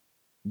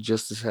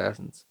 just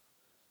Assassins.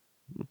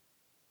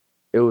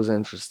 It was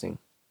interesting.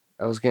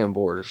 I was getting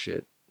bored of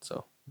shit,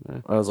 so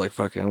Yeah. I was like,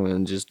 fuck it, I'm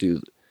gonna just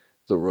do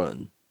the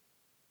run.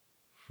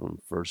 From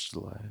first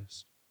to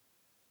last.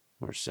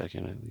 Or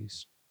second at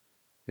least.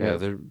 Yeah. Yeah,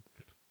 they're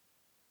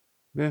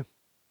yeah.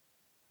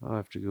 I'll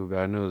have to go back.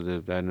 I know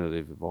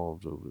they've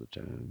evolved over the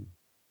time.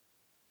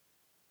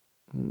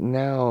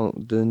 Now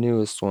the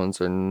newest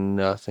ones are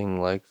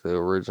nothing like the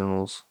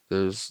originals.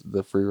 There's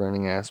the free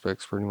running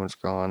aspects pretty much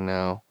gone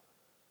now.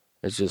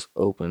 It's just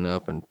open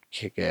up and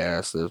kick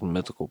ass. There's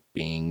mythical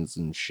beings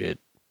and shit.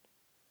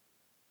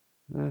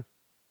 Eh,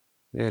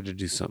 they had to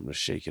do something to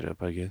shake it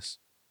up, I guess.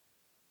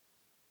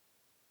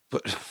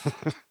 But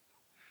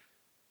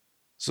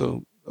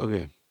so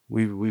okay,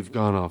 we've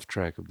gone off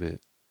track a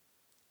bit.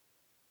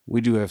 We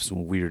do have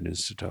some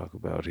weirdness to talk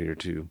about here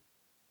too.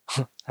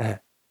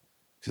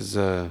 Because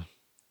I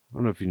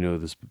don't know if you know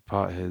this, but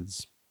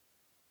potheads,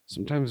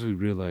 sometimes we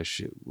realize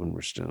shit when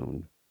we're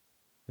stoned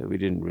that we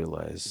didn't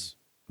realize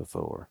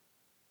before.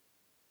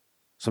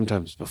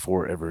 Sometimes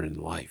before ever in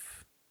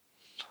life.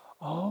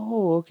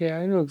 Oh, okay.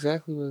 I know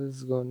exactly where this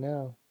is going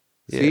now.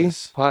 Yes.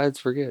 See? Potheads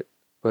forget,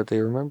 but they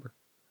remember.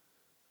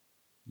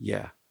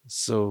 Yeah.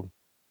 So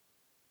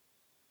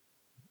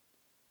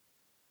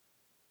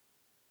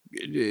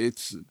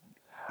it's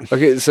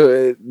Okay,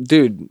 so,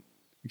 dude,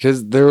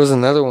 because there was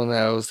another one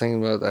that I was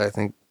thinking about that I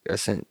think I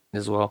sent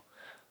as well.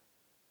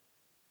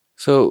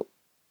 So,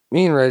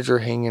 me and Reg are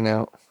hanging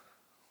out.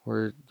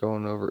 We're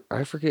going over.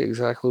 I forget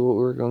exactly what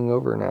we were going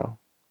over now.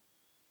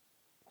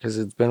 Because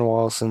it's been a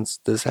while since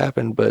this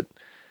happened, but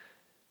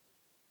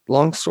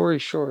long story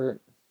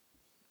short,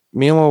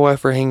 me and my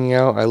wife are hanging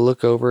out. I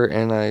look over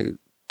and I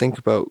think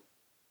about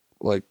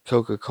like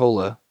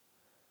Coca-Cola.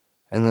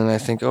 And then I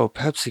think, oh,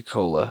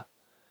 Pepsi-Cola.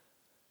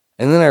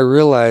 And then I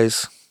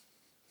realize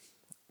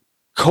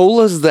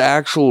cola's the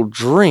actual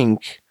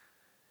drink.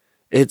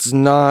 It's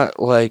not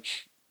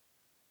like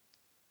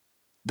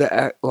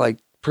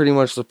pretty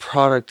much the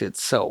product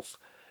itself.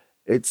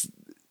 It's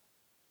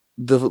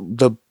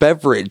the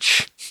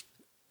beverage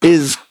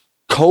is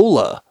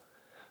cola.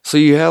 So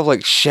you have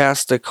like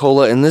Shasta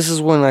Cola, and this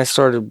is when I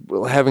started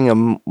having a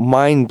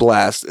mind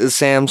blast.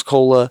 Sam's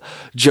Cola,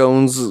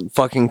 Jones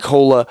fucking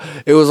Cola.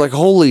 It was like,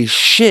 holy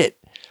shit.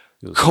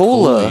 it was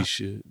Cola. holy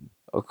shit.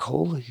 Oh,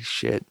 holy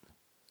shit.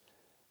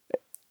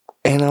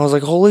 And I was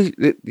like, holy,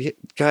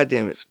 god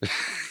damn it.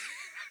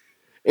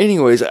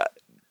 Anyways,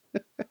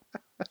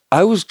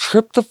 I was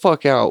tripped the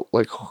fuck out.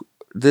 Like,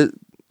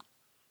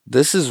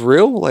 this is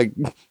real? Like,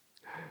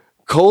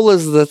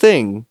 cola's the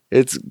thing.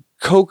 It's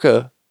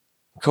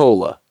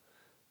Coca-Cola.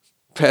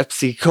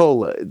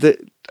 Pepsi-Cola.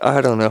 I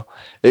don't know.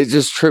 It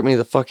just tripped me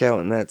the fuck out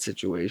in that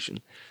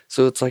situation.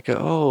 So it's like,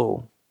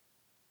 oh.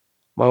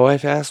 My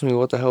wife asked me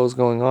what the hell was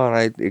going on.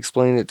 I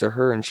explained it to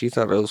her, and she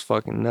thought I was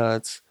fucking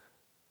nuts.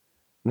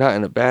 Not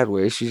in a bad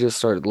way. She just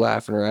started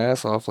laughing her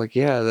ass off. Like,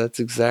 yeah, that's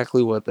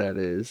exactly what that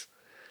is.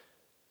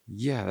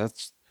 Yeah,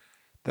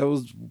 that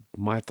was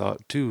my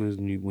thought too.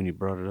 When you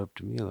brought it up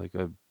to me, like,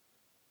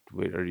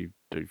 wait, are you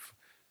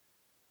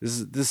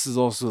this is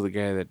also the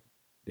guy that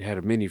had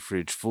a mini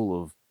fridge full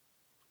of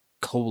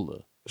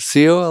cola.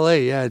 COLA,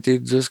 yeah,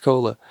 dude, just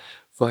cola.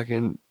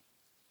 Fucking.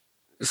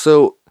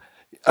 So,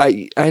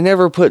 I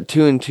never put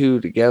two and two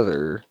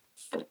together.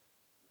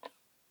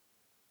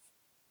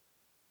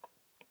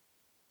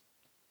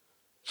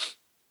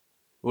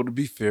 Well, to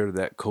be fair,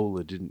 that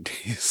cola didn't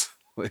taste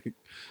like It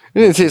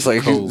didn't taste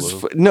like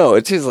cola. no,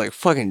 it tastes like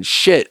fucking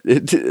shit.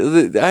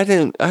 I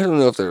don't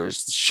know if there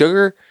was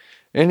sugar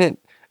in it.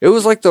 It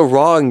was like the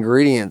raw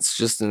ingredients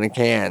just in a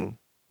can.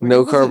 Like,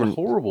 No it wasn't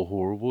carbon.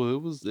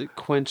 horrible. It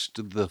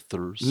quenched the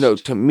thirst. No,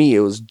 to me it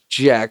was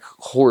jack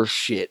horse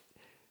shit.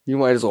 You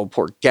might as well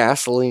pour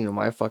gasoline in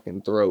my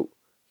fucking throat.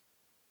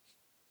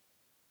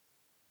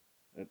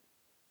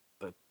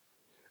 That-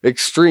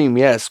 Extreme,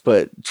 yes,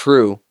 but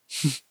true.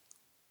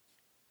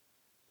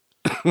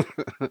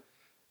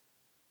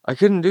 I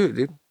couldn't do it,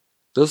 dude.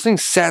 Those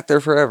things sat there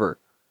forever.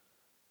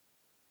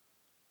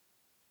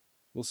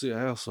 Well, see,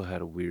 I also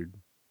had a weird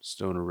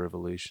stoner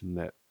revelation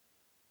that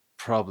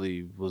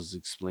probably was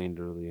explained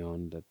early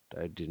on that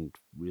I didn't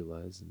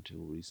realize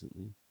until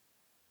recently.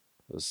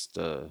 I was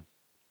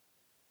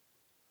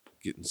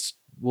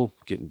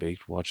getting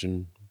baked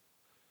watching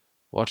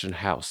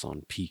House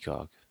on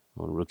Peacock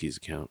on Rookie's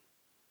account,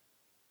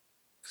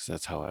 because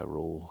that's how I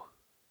roll.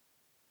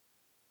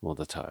 Well,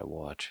 that's how I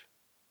watch.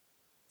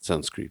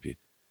 Sounds creepy,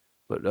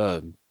 but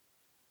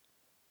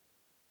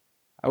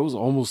I was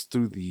almost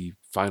through the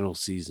final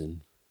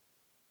season,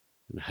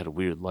 and I had a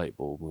weird light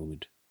bulb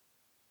moment.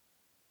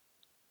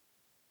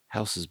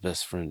 House's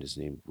best friend is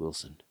named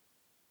Wilson.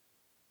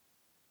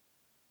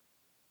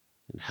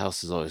 And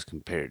House is always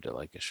compared to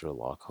like a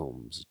Sherlock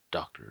Holmes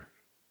doctor.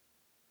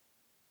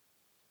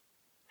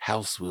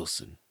 House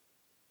Wilson.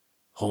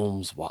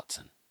 Holmes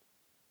Watson.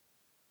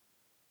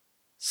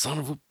 Son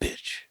of a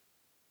bitch.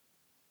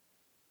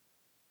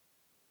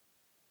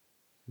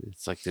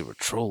 It's like they were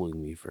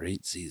trolling me for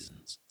 8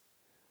 seasons.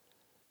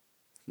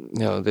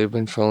 No, they've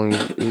been trolling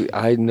you.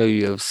 I know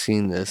you have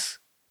seen this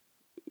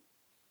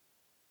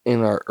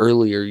in our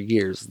earlier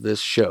years,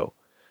 this show.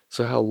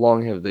 So how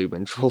long have they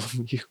been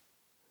trolling you?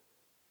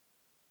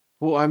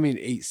 Well, I mean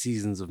 8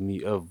 seasons of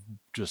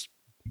just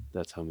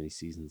that's how many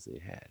seasons they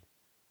had.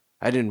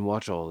 I didn't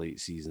watch all 8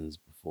 seasons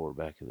before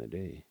back in the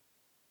day.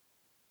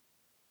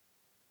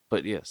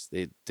 But yes,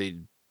 they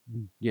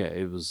yeah,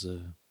 it was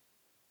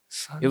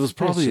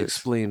probably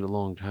explained a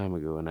long time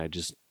ago and I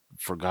just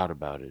forgot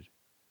about it.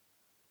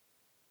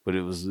 But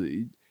it was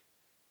and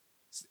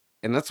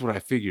that's what I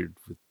figured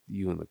with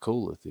you and the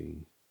cola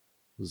thing.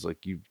 It was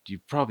like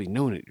you've probably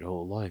known it your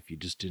whole life. You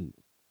just didn't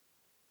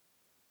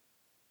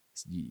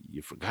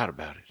you forgot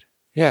about it.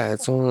 Yeah,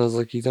 it's one of those,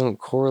 like, you don't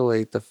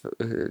correlate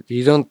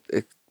you don't,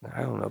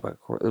 I don't know about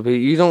correlate, but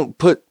you don't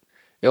put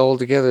it all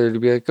together to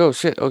be like, oh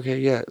shit, okay,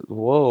 yeah,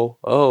 whoa,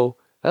 oh,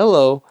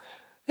 hello,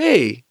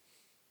 hey,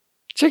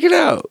 check it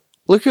out.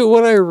 Look at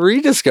what I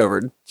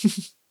rediscovered.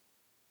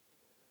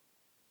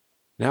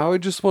 Now I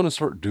just want to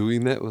start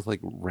doing that with like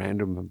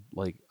random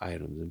like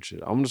items and shit.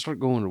 I'm gonna start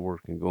going to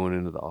work and going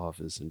into the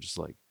office and just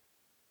like,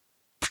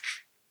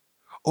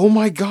 oh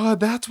my god,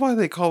 that's why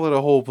they call it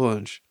a hole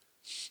punch.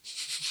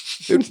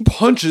 It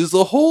punches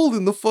a hole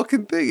in the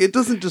fucking thing. It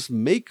doesn't just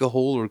make a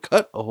hole or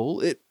cut a hole.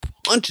 It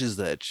punches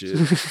that shit.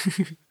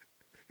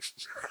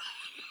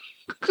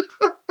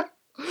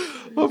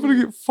 I'm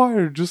gonna get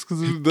fired just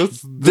because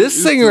that's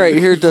This thing right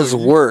here does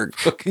work.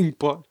 Fucking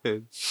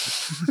pothead.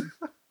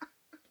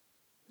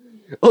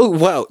 Oh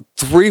wow,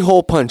 3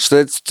 hole punch.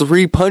 That's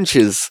 3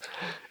 punches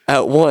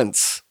at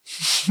once.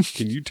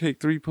 Can you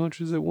take 3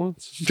 punches at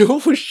once? No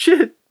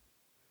shit.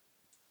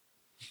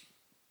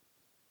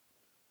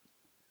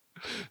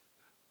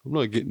 I'm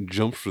not getting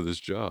jumped for this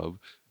job.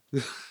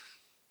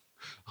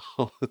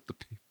 I'll let the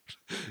people.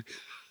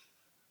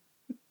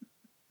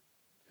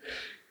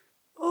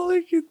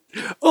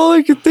 All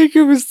I could think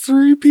of is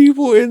 3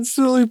 people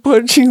instantly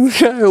punching the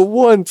guy at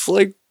once,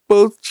 like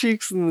both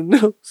cheeks and the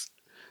nose.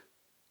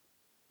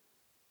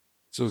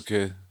 It's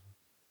okay.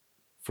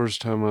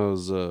 First time I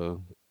was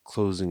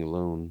closing a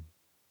loan,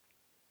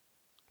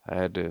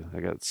 I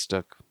got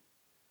stuck.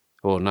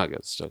 Well, not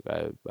got stuck.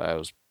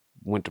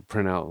 Went to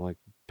print out like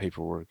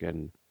paperwork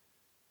and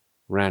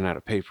ran out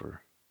of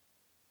paper.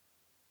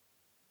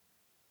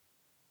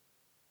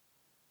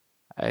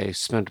 I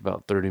spent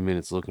about 30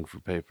 minutes looking for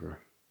paper.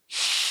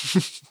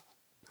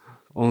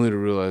 Only to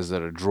realize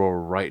that a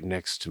drawer right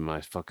next to my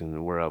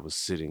fucking where I was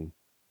sitting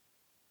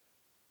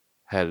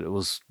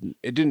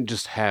it didn't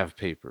just have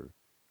paper.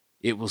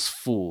 It was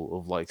full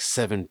of like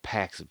 7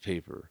 packs of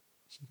paper.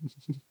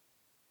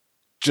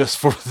 Just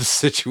for the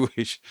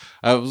situation.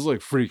 I was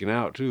like freaking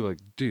out too. Like,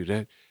 dude,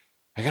 I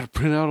gotta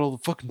print out all the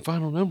fucking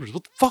final numbers.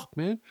 What the fuck,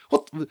 man?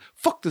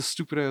 Fuck this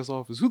stupid ass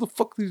office. Who the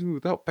fuck leaves me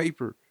without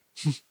paper?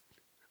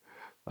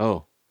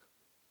 Oh.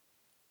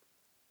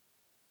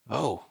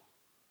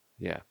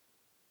 Yeah.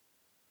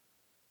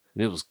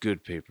 And it was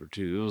good paper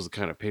too. It was the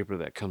kind of paper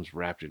that comes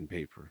wrapped in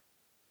paper.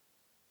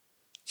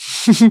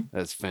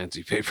 That's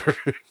fancy paper.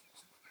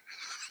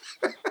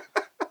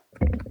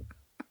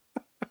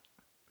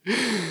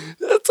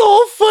 That's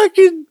all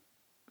fucking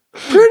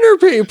printer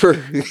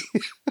paper.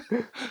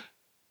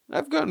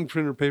 I've gotten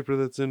printer paper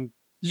that's in.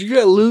 You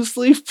got loose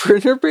leaf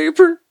printer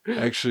paper?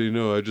 Actually,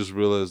 no. I just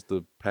realized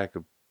the pack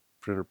of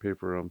printer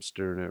paper I'm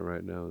staring at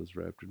right now is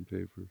wrapped in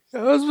paper.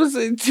 I was supposed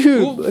to say,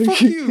 dude. Well, like,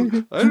 fuck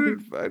you.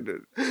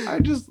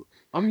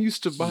 I'm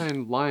used to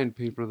buying lined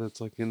paper that's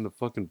like in the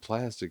fucking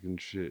plastic and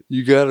shit.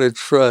 You gotta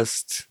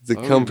trust the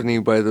Oh, company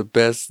by the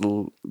best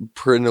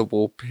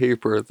printable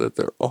paper that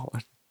they're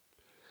on.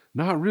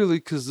 Not really,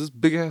 because this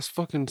big ass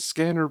fucking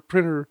scanner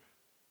printer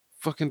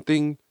fucking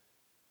thing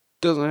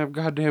doesn't have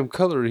goddamn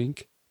color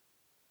ink.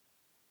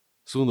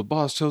 So when the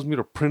boss tells me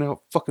to print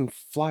out fucking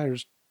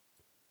flyers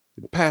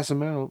and pass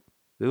them out,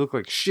 they look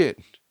like shit.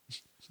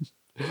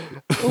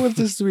 I want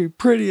this to be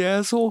pretty,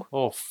 asshole.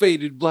 All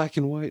faded black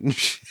and white and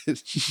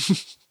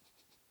shit.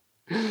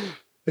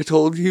 I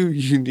told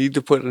you need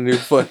to put a new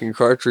fucking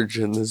cartridge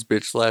in this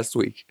bitch last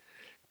week.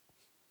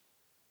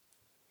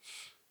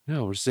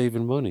 No, we're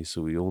saving money,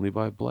 so we only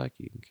buy black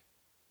ink.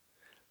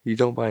 You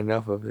don't buy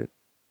enough of it.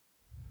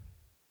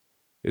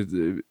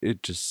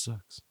 It just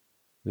sucks.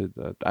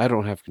 I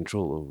don't have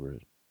control over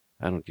it.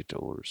 I don't get to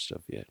order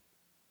stuff yet.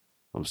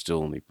 I'm still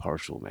only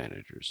partial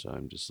manager, so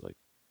I'm just like,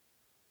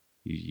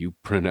 you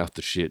print out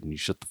the shit and you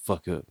shut the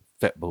fuck up,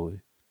 fat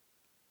boy.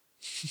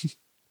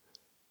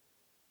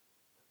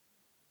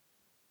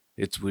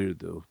 It's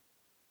weird though.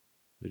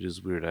 It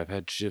is weird. I've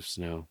had shifts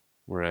now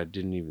where I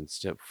didn't even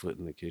step foot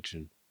in the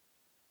kitchen.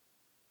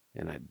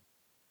 And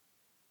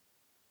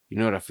you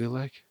know what I feel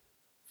like?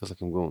 I feel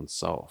like I'm going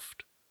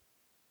soft.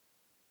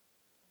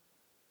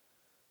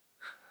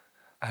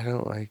 I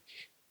don't like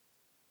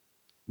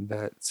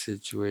that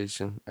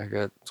situation. I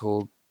got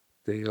told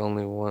they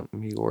only want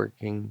me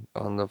working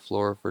on the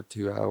floor for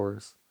 2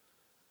 hours.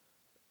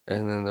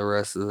 And then the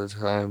rest of the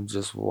time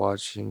just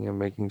watching and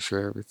making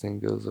sure everything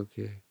goes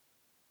okay.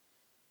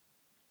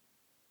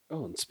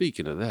 Oh, and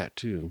speaking of that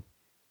too.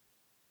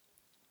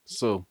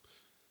 So,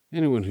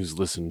 anyone who's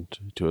listened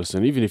to us,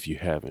 and even if you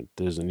haven't,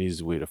 there's an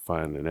easy way to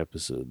find an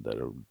episode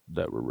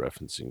that we're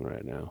referencing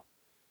right now.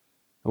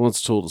 I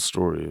once told a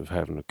story of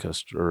having a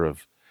customer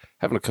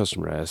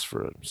ask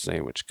for a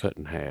sandwich cut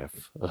in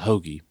half, a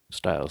hoagie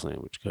style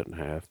sandwich cut in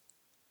half.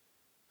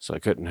 So I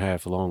cut in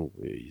half long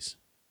ways.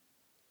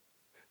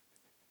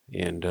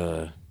 And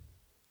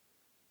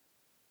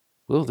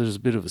well, there's a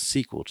bit of a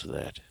sequel to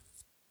that.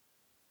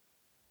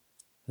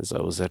 As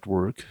I was at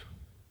work,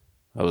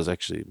 I was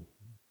actually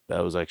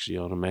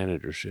on a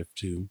manager shift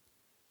too.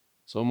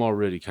 So I'm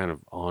already kind of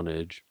on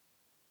edge.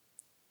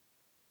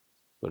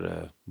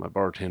 But my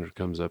bartender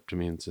comes up to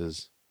me and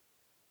says,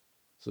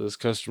 so this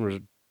customer,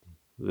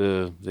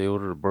 they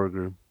ordered a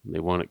burger, and they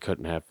want it cut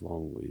in half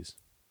long ways.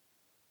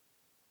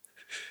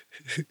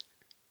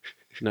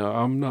 Now,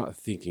 I'm not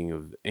thinking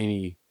of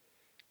any,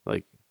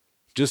 like,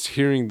 just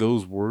hearing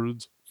those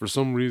words, for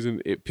some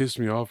reason, it pissed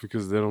me off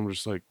because then I'm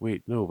just like,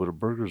 wait, no, but a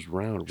burger's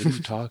round. What are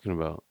you talking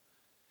about?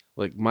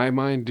 Like, my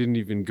mind didn't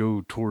even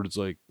go towards,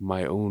 like,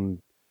 my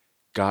own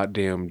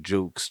goddamn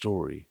joke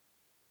story.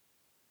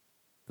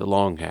 The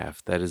Long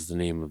Half, that is the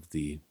name of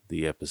the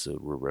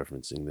episode we're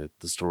referencing. That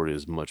the story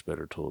is much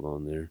better told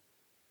on there.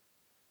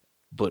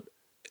 But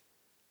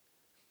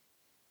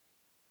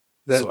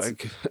so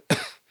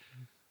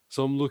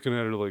I'm looking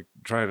at her like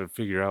trying to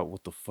figure out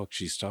what the fuck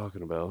she's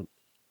talking about.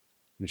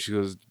 And she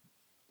goes,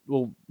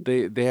 well,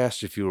 they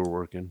asked if you were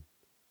working.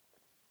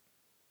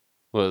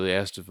 Well, they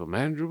asked if a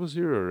manager was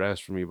here or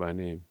asked for me by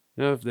name.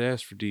 No, if they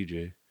asked for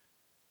DJ.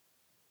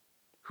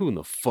 Who in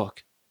the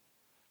fuck?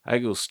 I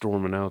go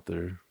storming out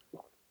there.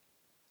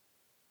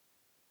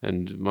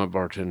 And my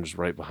bartender's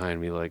right behind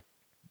me, like,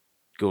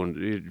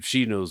 going,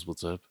 she knows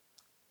what's up.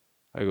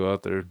 I go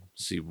out there,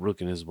 see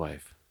Rook and his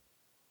wife.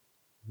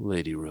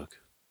 Lady Rook.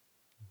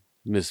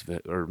 Miss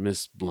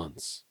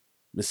Blunts.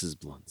 Mrs.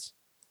 Blunts.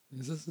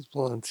 Mrs.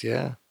 Blunts,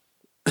 yeah.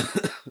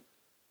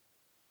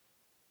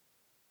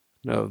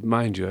 Now,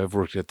 mind you, I've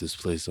worked at this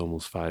place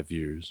almost 5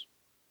 years.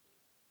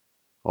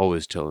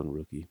 Always telling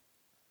Rookie,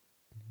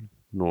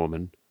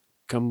 Norman,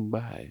 come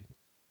by.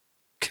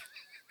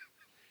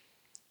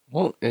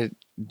 Well, it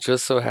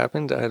just so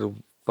happened I had a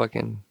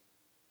fucking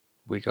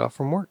week off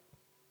from work.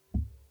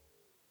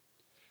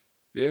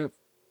 Yeah.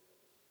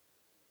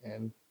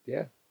 And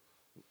yeah.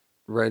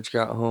 Reg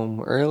got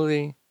home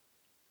early.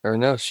 Or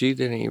no, she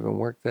didn't even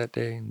work that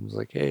day and was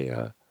like, hey,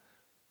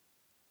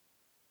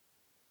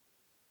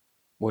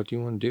 what do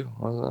you want to do?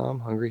 I was like, I'm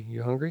hungry.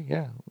 You hungry?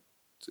 Yeah.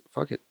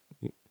 Fuck it.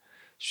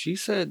 She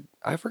said,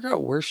 I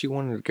forgot where she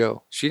wanted to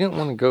go. She didn't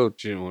want to go.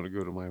 She didn't want to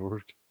go to my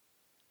work.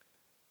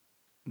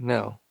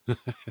 No.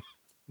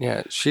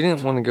 Yeah, she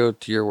didn't want to go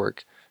to your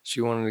work.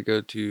 She wanted to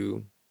go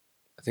to,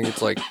 I think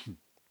it's like,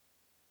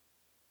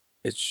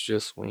 It's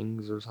Just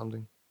Wings or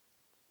something.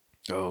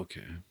 Oh,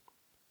 okay.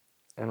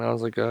 And I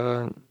was like,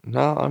 no,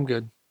 I'm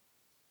good.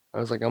 I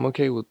was like, I'm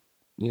okay with,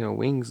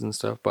 wings and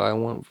stuff, but I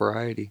want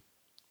variety.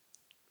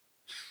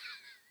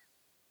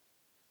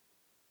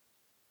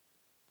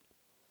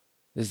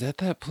 Is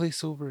that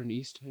place over in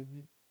East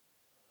Haven?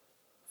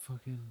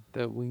 Fucking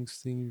that wings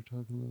thing you're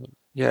talking about?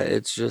 Yeah,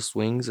 It's Just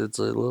Wings. It's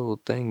a little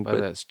thing, By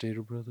but that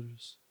Stater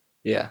Brothers?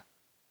 yeah.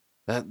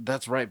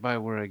 That's right by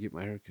where I get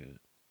my haircut.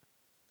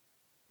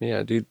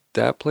 Yeah, dude,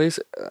 that place,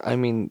 I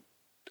mean,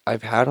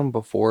 I've had them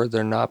before.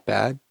 They're not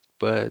bad,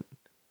 but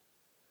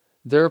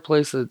they're a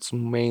place that's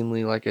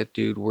mainly like a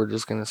dude, we're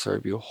just going to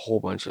serve you a whole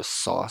bunch of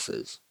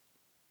sauces.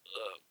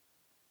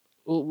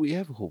 Well, we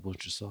have a whole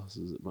bunch of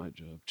sauces at my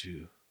job,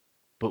 too.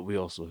 But we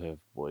also have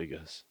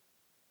boigas.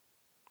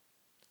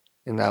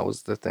 And that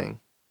was the thing.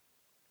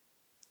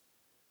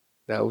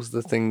 That was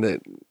the thing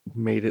that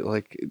made it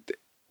like,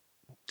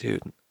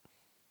 dude,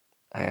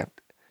 I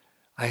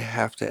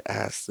have to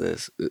ask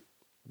this.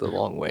 the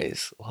long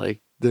ways.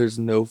 Like, there's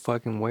no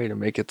fucking way to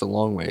make it the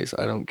long ways.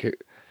 I don't care.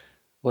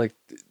 Like,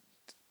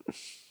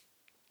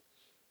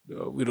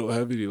 No, we don't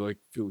have any like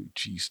Philly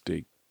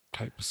cheesesteak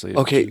type of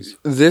okay, sandwiches.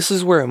 this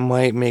is where it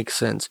might make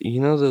sense.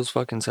 You know those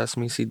fucking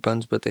sesame seed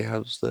buns, but they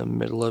have the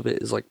middle of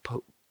it is like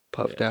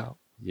puffed out.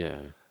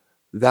 Yeah.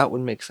 That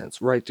would make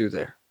sense right through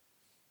there.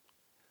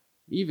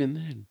 Even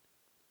then,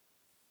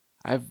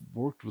 I've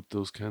worked with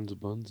those kinds of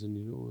buns, and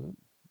you know what?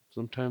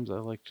 Sometimes I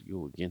like to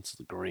go against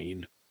the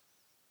grain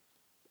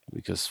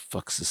because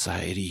fuck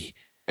society,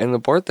 And the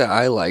part that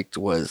I liked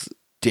was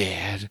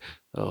Dad.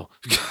 Oh,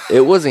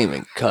 it wasn't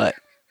even cut.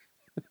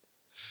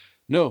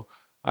 no,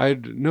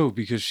 no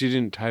because she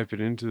didn't type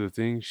it into the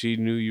thing. She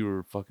knew you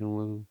were fucking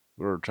with him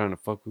or trying to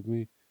fuck with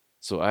me,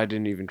 so I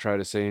didn't even try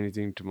to say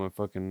anything to my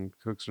fucking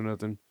cooks or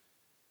nothing.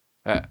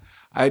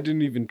 I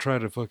didn't even try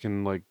to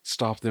fucking like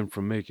stop them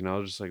from making it. I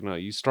was just like, no,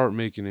 you start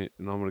making it,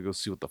 and I'm gonna go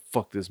see what the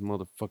fuck this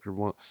motherfucker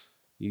want.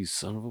 You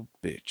son of a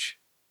bitch.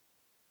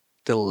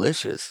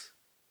 Delicious.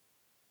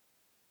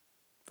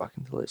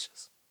 Fucking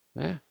delicious.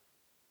 Yeah.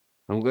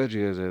 I'm glad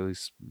you guys at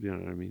least, you know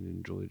what I mean,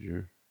 enjoyed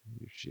your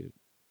shit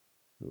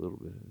a little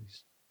bit at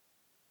least.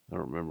 I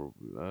don't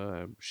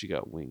remember. She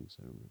got wings.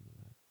 I remember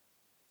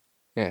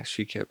that. Yeah,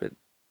 she kept it.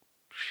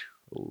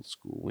 Old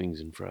school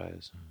wings and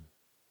fries.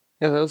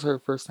 Yeah, that was her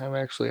first time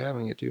actually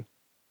having it too.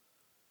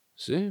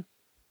 See?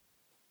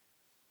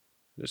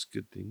 There's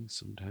good things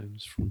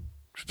sometimes from.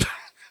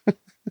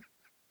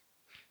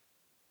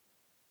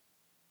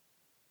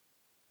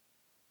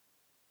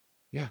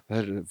 Yeah,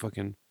 that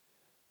fucking.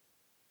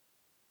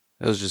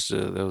 That was just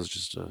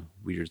a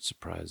weird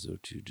surprise though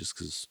too, just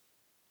because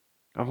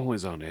I'm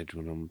always on edge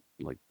when I'm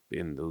like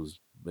in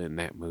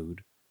that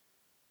mood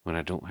when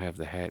I don't have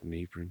the hat and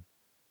apron.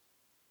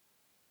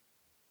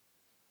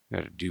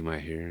 Got to do my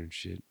hair and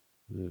shit.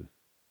 Ugh.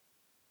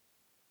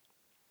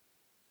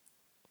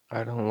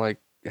 I don't like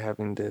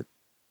having to.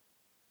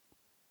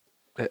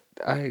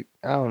 I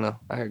don't know.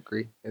 I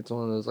agree. It's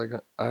one of those like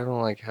I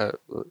don't like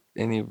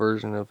any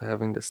version of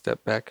having to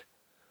step back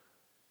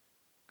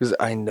because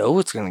I know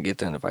it's gonna get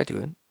done if I do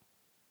it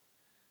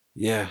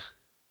Yeah,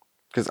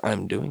 because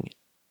I'm doing it.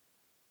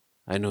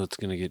 I know it's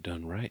gonna get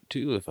done right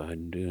too if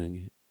I'm doing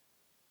it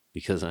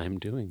because I'm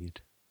doing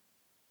it.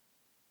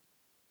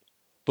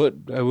 But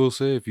I will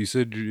say, if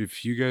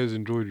you guys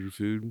enjoyed your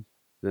food,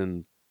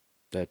 then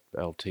that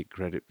I'll take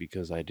credit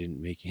because I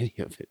didn't make any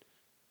of it.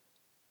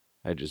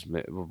 I just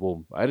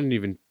I didn't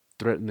even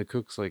threaten the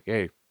cooks like,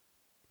 hey,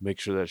 make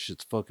sure that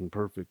shit's fucking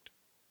perfect.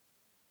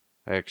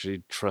 I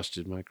actually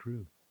trusted my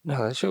crew.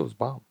 No, that shit was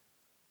bomb.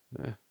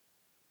 Yeah.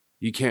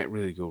 You can't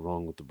really go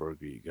wrong with the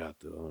burger you got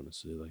though,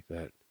 honestly, like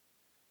that.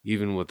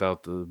 Even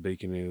without the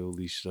bacon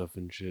aioli stuff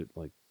and shit,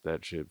 like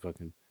that shit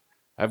fucking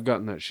I've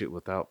gotten that shit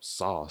without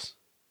sauce.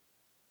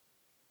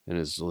 And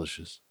it's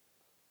delicious.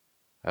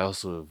 I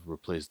also have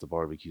replaced the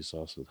barbecue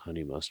sauce with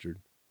honey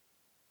mustard.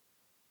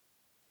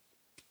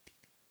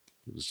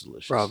 It was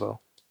delicious.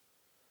 Bravo.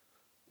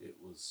 It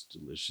was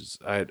delicious.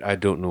 I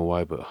don't know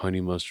why, but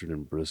honey mustard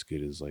and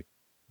brisket is like,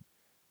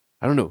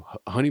 I don't know,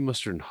 honey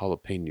mustard and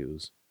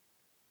jalapenos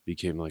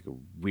became like a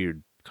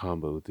weird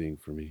combo thing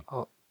for me.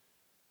 Oh,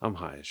 I'm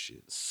high as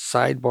shit.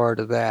 sidebar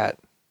to that.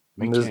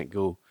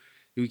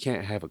 We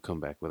can't have a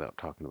comeback without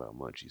talking about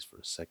munchies for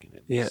a second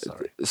at Yeah. least.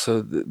 Sorry.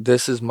 So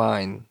this is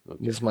mine.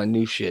 Okay. This is my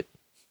new shit.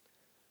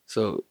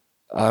 So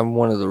I'm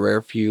one of the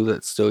rare few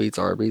that still eats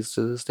Arby's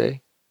to this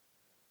day.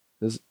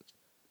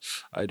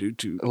 I do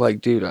too.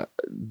 Like, dude,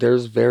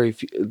 there's very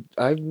few.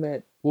 I've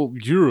met. Well,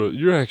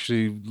 you're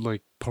actually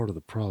like part of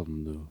the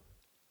problem though,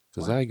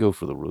 because What? I go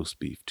for the roast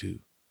beef too.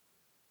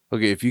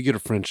 Okay, if you get a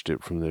French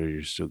dip from there,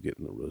 you're still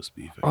getting the roast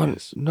beef. I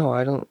guess. No,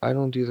 I don't. I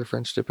don't do the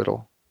French dip at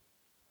all.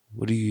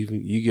 What do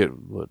you get?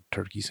 What,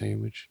 turkey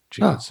sandwich?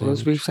 Chicken No, sandwich?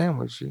 roast beef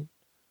sandwich, dude.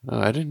 Oh,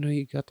 I didn't know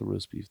you got the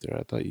roast beef there.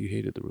 I thought you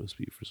hated the roast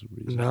beef for some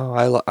reason. No,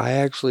 I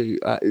actually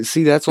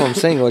see. That's what I'm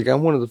saying. Like,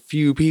 I'm one of the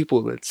few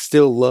people that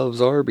still loves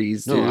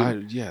Arby's, dude.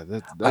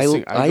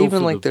 I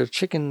even like their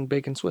chicken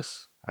bacon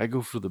Swiss. I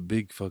go for the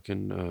big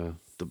fucking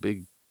the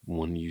big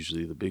one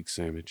usually, the big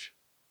sandwich.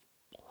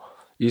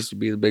 Used to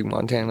be the Big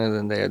Montana,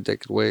 then they had to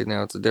take it away.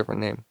 Now it's a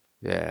different name.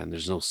 Yeah, and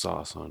there's no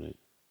sauce on it.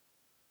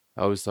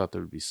 I always thought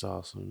there would be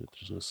sauce on it.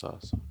 There's no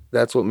sauce on it.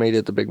 That's what made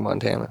it the Big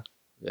Montana.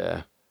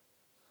 Yeah.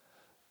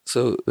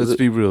 So Let's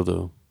be real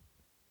though.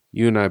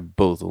 You and I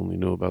both only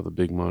know about the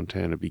Big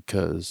Montana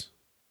because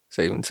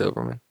Saving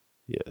Silverman.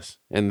 yes,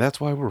 and that's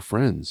why we're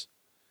friends.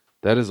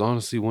 That is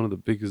honestly one of the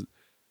biggest.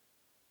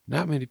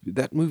 Not many.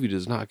 That movie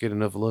does not get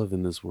enough love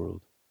in this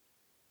world.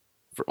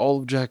 For all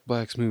of Jack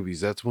Black's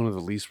movies, that's one of the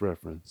least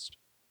referenced.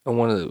 And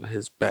one of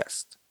his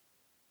best.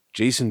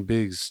 Jason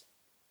Biggs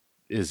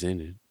is in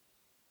it.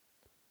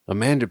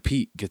 Amanda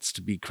Peet gets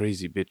to be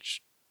crazy bitch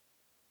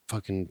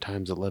fucking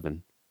times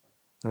 11.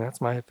 And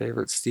that's my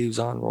favorite Steve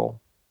Zahn role.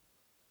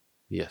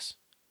 Yes.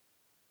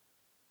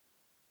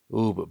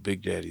 Oh, but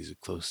Big Daddy's a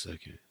close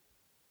second.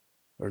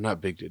 Or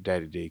not Big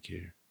Daddy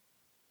Daycare.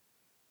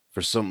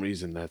 For some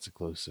reason, that's a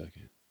close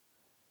second.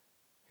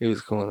 He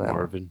was cool in that one.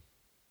 Marvin.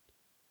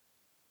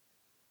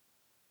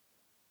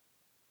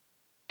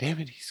 Damn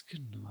it, he's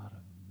getting a lot of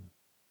them.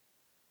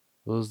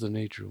 What was the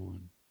nature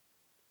one?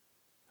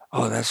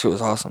 Oh, that shit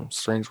was awesome.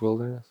 Strange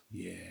Wilderness.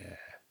 Yeah.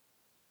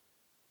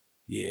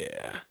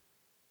 Yeah.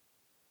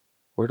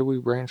 Where do we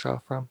branch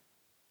off from?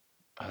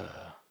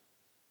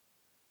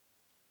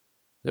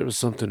 There was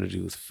something to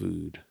do with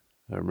food.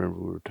 I remember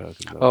we were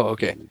talking about Oh,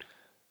 okay. food.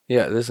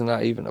 Yeah, this is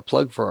not even a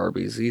plug for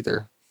Arby's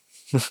either.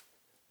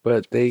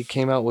 But they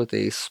came out with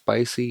a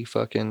spicy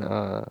fucking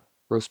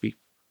roast beef.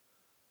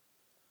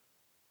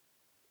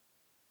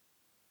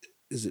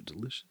 Is it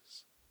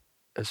delicious?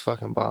 It's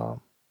fucking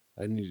bomb.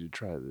 I need to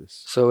try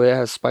this. So it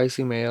has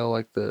spicy mayo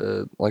like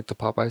the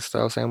Popeye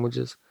style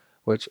sandwiches,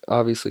 which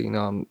obviously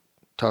I'm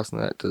tossing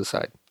that to the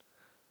side.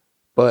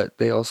 But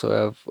they also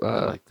have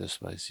I like the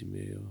spicy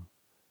mayo.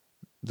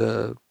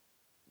 the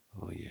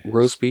Oh yeah.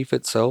 roast beef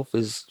itself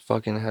is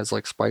fucking has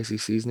like spicy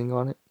seasoning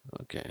on it,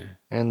 Okay.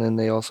 and then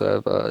they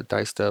also have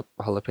diced up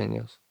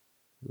jalapenos.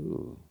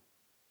 Ooh.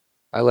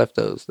 I left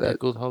those. That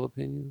Pickled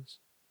jalapenos?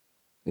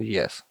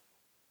 yes,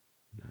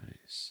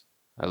 Nice.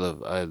 I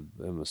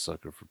am a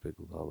sucker for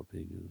pickled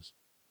jalapenos.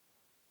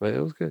 but it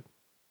was good.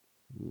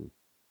 Mm.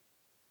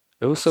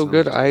 It was That so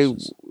good.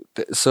 sounds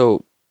delicious.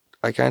 So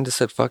I kind of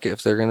said, "Fuck it."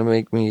 If they're gonna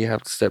make me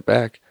have to step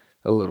back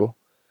a little,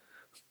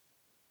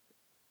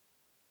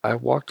 I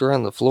walked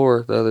around the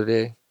floor the other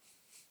day,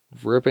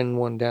 ripping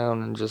one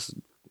down and just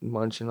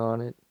munching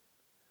on it.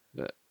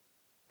 Yeah.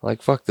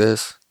 Like fuck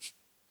this.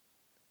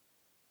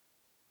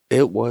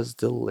 It was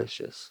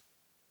delicious.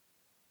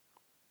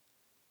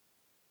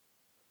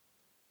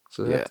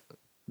 So Yeah.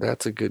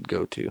 that's a good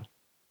go-to.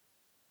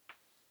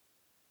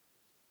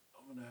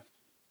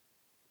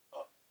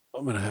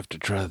 I'm gonna have to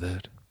try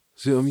that.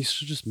 See, I'm used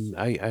to just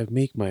I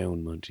make my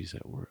own munchies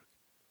at work.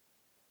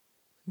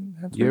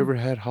 That's You right. ever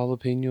had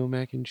jalapeno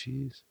mac and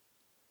cheese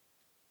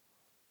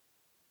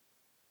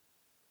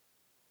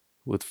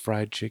with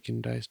fried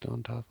chicken diced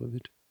on top of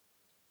it?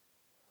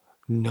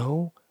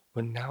 No,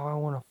 but now I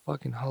want a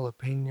fucking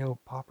jalapeno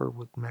popper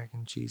with mac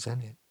and cheese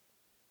in it.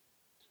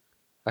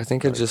 I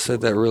think I Like just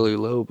said what? that really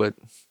low, but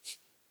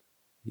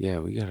Yeah,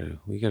 we gotta.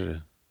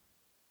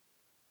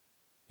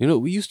 You know,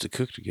 we used to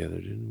cook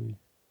together, didn't we?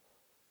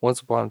 once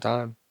upon a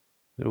time.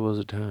 There was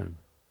a time.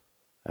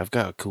 I've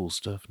got cool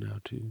stuff now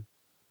too.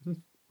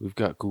 We've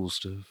got cool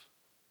stuff.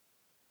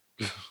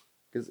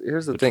 Because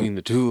here's the Between thing.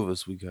 the two of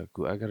us, we got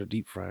cool. I got a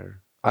deep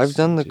fryer. I've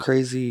done the Just-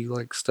 crazy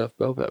like stuffed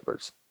bell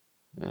peppers.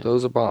 Yeah.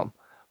 Those are bomb.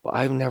 But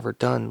I've never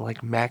done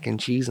like mac and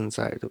cheese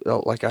inside.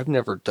 Like I've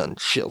never done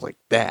shit like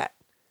that.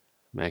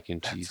 Mac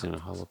and cheese in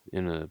a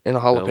In a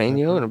bell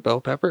jalapeno pepper? and a bell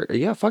pepper.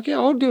 Yeah, fuck yeah,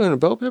 I'll do it in a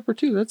bell pepper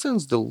too. That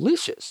sounds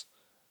delicious.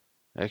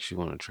 I actually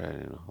want to try it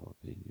in a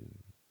jalapeno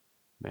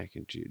mac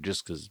and cheese,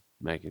 just because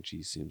mac and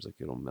cheese seems like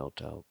it'll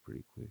melt out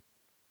pretty quick.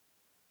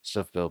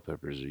 Stuffed bell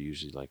peppers are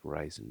usually like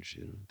rice and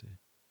shit, aren't they?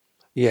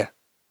 Yeah.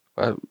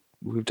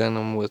 We've done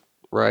them with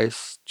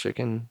rice,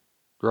 chicken,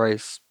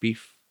 rice,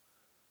 beef,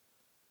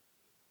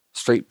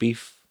 straight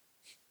beef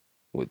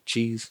with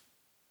cheese.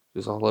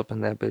 Just all up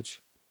in that bitch.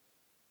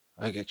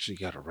 I actually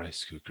got a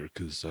rice cooker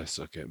because I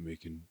suck at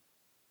making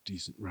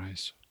decent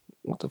rice.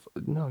 What the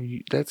no,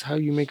 that's how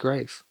you make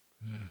rice.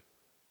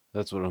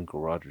 That's what Uncle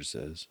Roger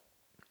says.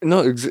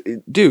 No,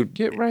 dude,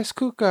 Get rice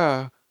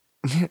cooker.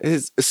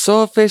 it's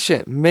so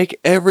efficient. Make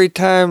every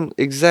time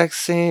exact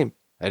same.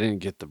 I didn't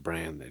get the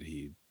brand that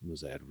he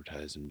was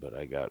advertising, but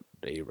I got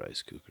a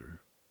rice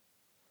cooker.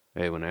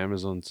 Hey, when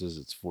Amazon says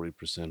it's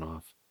 40%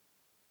 off,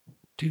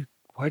 Dude,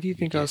 why do you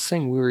think I get was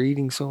saying we were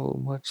eating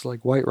so much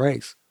like white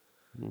rice?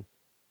 Hmm.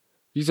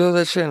 You throw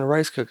that shit in a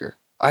rice cooker.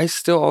 I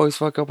still always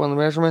fuck up on the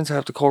measurements. I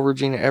have to call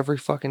Regina every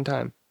fucking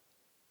time.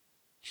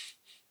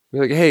 Be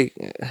like, hey,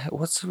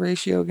 what's the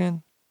ratio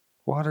again?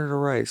 Water to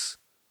rice.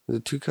 Is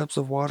it 2 cups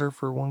of water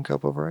for 1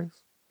 cup of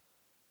rice?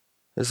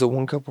 Is it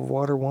 1 cup of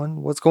water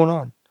 1? What's going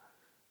on?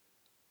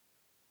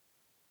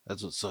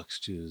 that's what sucks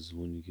too. Is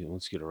once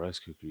you get a rice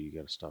cooker, you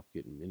got to stop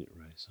getting minute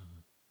rice.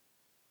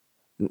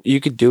 Huh?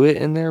 You could do it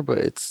in there, but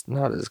it's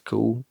not as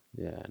cool.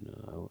 Yeah,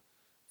 no.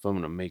 If I'm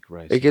gonna make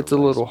rice, It in gets a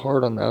rice little maker-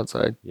 hard on the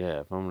outside. Yeah,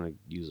 if I'm gonna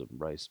use a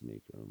rice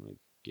maker, I'm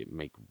gonna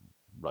make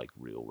like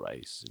real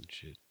rice and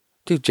shit.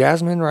 Dude,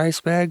 jasmine rice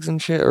bags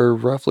and shit are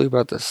roughly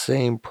about the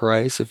same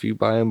price if you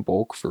buy in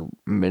bulk for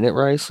minute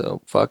rice,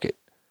 so fuck it.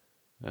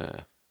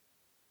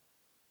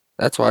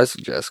 That's why I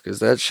suggest, because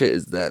that shit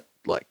is that,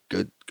 like,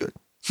 good.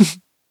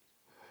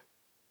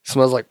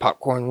 Smells like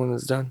popcorn when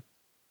it's done.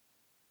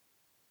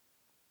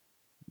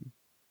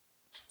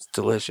 It's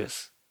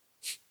delicious.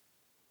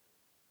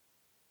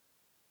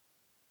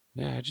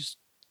 Yeah,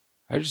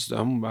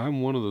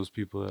 I'm one of those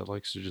people that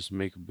likes to just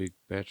make a big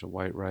batch of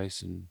white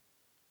rice and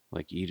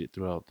like eat it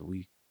throughout the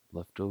week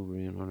left over,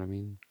 you know what I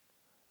mean?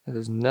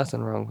 There's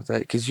nothing wrong with that,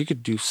 because you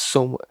could do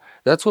so much.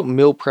 That's what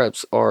meal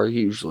preps are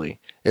usually,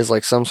 is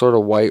like some sort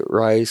of white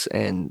rice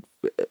and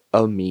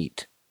a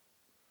meat.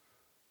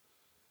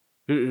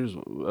 Here's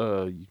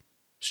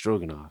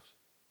stroganoff.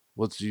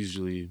 What's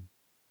usually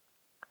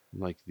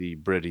like the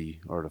bready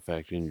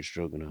artifact in your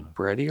stroganoff?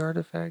 Bready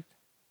artifact?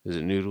 Is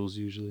it noodles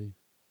usually?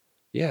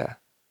 Yeah.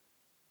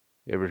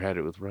 You ever had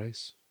it with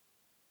rice?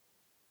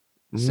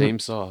 Same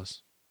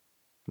sauce.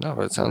 No,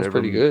 but it sounds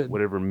pretty good.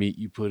 Whatever meat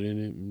you put in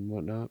it and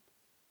whatnot.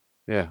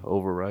 Yeah,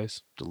 over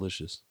rice,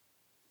 delicious.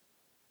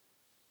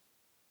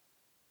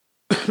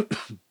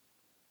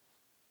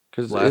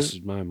 Because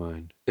Blasted my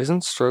mind.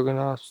 isn't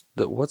stroganoff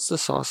what's the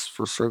sauce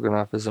for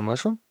stroganoff? Is it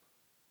mushroom?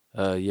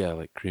 Yeah,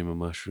 like cream of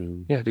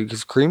mushroom. Yeah, dude.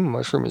 Because cream of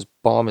mushroom is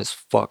bomb as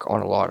fuck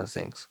on a lot of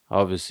things.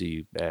 Obviously,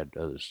 you add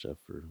other stuff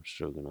for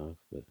stroganoff,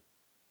 but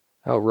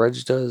How Reg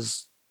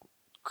does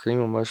cream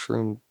of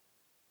mushroom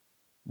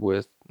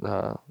with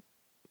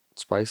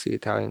spicy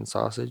Italian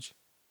sausage,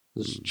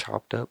 just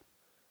chopped up,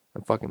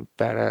 and fucking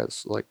fat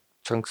ass like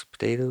chunks of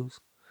potatoes.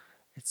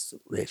 It's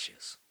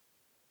delicious.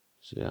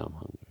 so yeah, I'm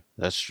hungry.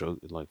 That's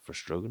like for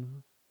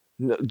stroganoff.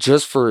 No,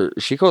 just for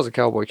she calls it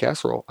cowboy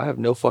casserole. I have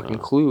no fucking Oh,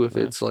 clue if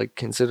yeah. it's like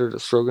considered a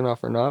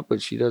stroganoff or not,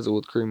 but she does it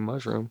with cream of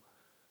mushroom.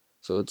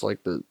 So it's like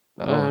No,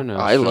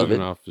 I love it.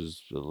 stroganoff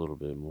is a little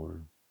bit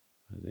more.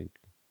 I think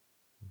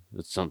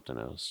it's something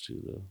else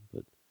too, though.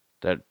 But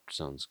that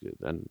sounds good.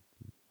 Then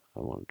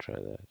I want to try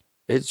that.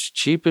 It's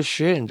cheap as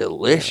shit and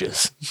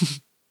delicious.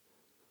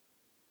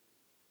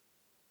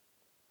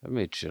 I've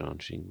made shit on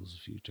shingles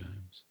a few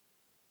times.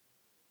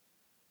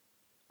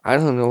 I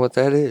don't know what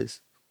that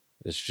is.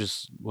 It's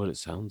just what it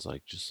sounds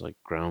like. Just like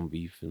ground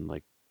beef and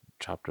like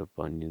chopped up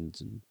onions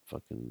and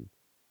fucking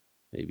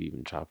maybe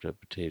even chopped up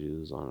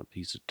potatoes on a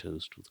piece of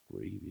toast with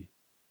gravy.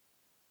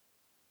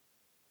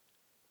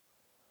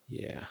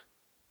 Yeah.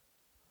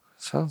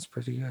 Sounds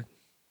pretty good.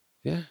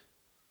 Yeah.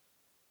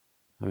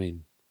 I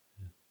mean,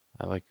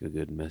 I like a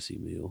good messy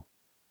meal.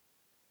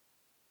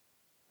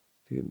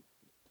 Dude,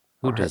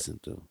 Who Alright.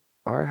 doesn't, though?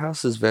 our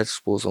house's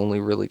vegetables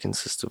only really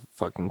consist of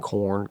fucking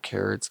corn,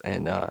 carrots,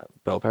 and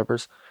bell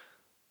peppers.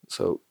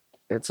 So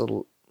it's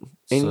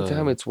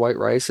anytime it's white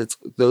rice, it's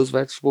those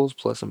vegetables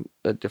plus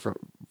a different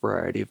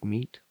variety of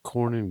meat.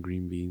 Corn and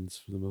green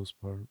beans for the most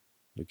part.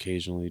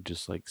 Occasionally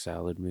just like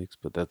salad mix,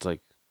 but that's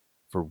like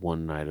for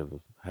one night of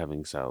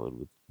having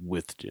salad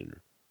with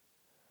dinner.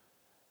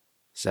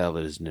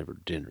 Salad is never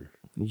dinner.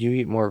 You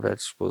eat more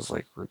vegetables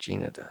like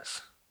Regina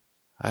does.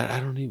 I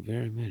don't eat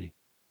very many.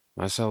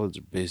 My salads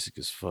are basic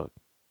as fuck.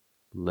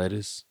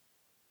 Lettuce,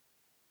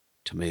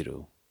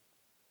 tomato,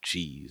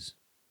 cheese.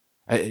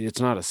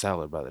 It's not a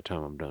salad by the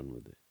time I'm done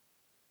with it.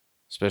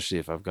 Especially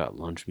if I've got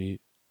lunch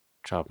meat,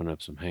 chopping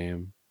up some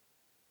ham,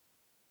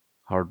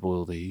 hard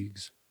boiled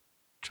eggs,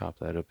 chop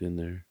that up in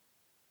there.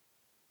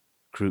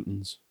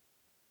 Croutons.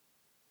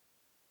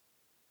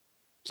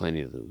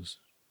 Plenty of those.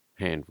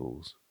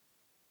 Handfuls.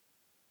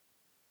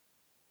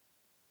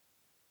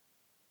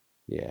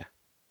 Yeah.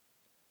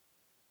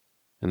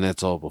 And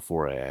that's all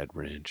before I add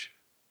ranch.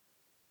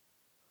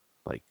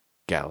 Like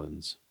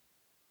gallons.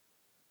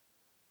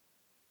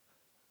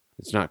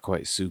 It's not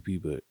quite soupy,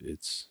 but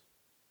it's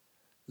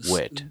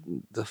wet.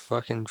 The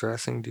fucking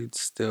dressing, dude,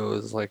 still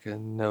is like a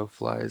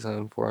no-fly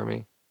zone for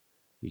me.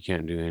 You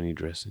can't do any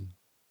dressing.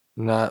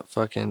 Not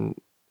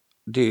fucking,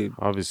 dude.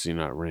 Obviously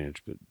not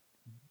ranch, but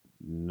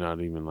not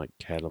even like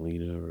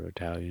Catalina or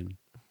Italian.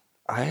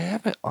 I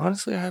haven't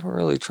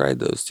really tried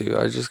those two.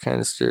 I just kind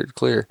of steered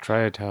clear.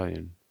 Try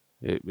Italian.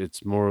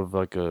 It's more of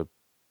like a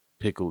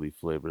pickly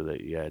flavor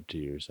that you add to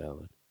your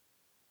salad.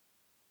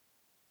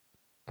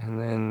 And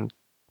then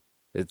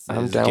It's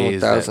I'm as down gay with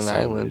as that Thousand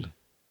Island. sounded.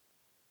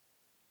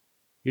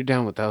 You're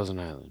down with Thousand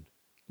Island.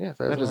 Yeah,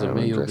 That is a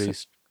Island mayo dressing.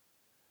 based.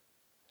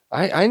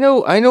 I know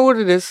what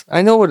it is.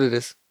 I know what it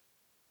is.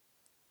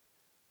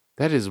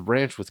 That is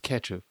ranch with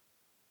ketchup.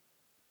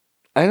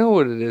 I know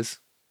what it is.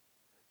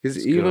 Because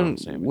It's good on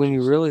even when you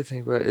sandwiches. really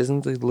think about it,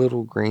 isn't the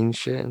little green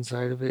shit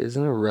inside of it,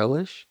 isn't it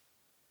relish?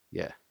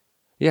 Yeah.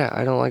 Yeah,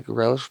 I don't like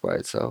relish by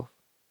itself.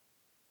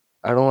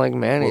 I don't like What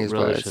mayonnaise by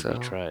relish have you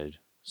itself. tried?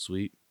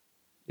 Sweet?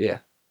 Yeah.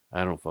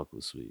 I don't fuck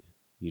with sweet.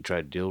 You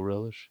tried dill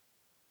relish?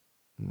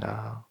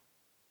 No.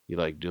 You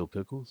like dill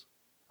pickles?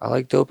 I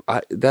like dope.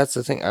 That's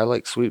the thing. I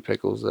like sweet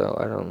pickles, though.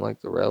 I don't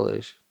like the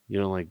relish. You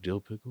don't like dill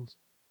pickles?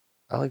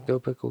 I like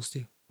dope pickles,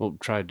 too. Well,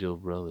 try dill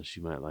relish.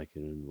 You might like it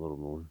a little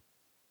more.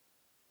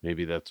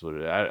 Maybe that's what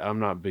I'm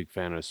not a big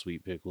fan of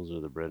sweet pickles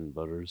or the bread and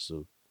butter,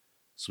 so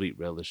sweet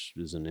relish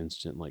is an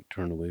instant like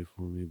turn away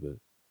for me. But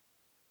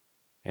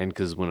and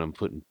because when I'm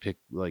putting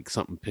like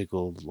something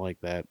pickled like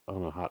that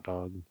on a hot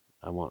dog,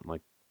 I want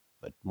like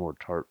a more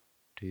tart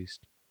taste,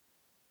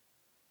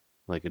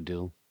 like a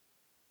dill.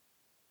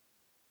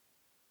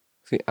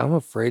 See, I'm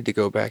afraid to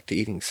go back to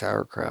eating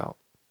sauerkraut.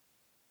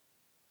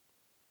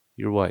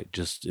 You're white.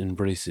 Just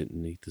embrace it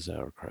and eat the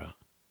sauerkraut.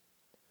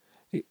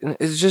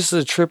 It's just a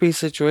trippy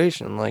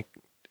situation. Like,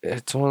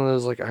 it's one of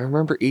those, like, I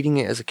remember eating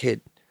it as a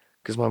kid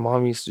because my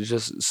mom used to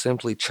just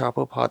simply chop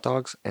up hot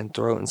dogs and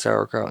throw it in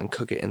sauerkraut and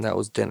cook it, and that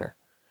was dinner.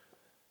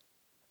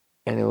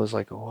 And it was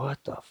like,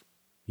 what the?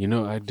 You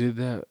know, I did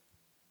that,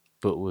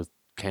 but with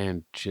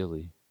canned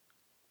chili.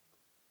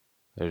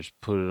 I just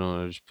put it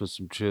on. I just put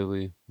some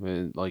chili,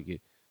 and like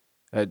it.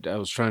 I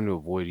was trying to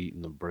avoid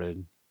eating the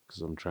bread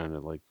because I'm trying to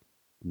like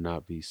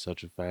not be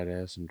such a fat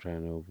ass and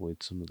trying to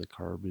avoid some of the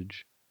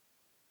garbage,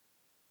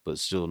 but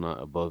still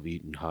not above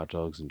eating hot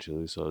dogs and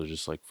chili. So I was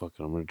just like, fuck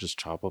it, I'm gonna just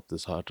chop up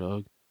this hot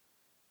dog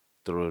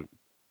throw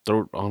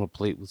it on a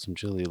plate with some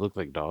chili. It looked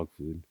like dog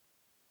food.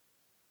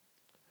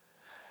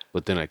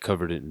 But then I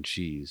covered it in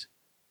cheese.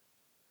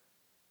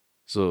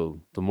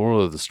 So the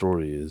moral of the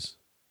story is,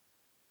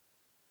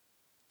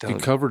 if you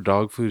Don't- cover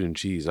dog food in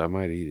cheese, I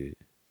might eat it.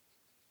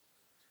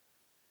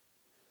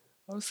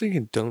 I was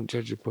thinking, don't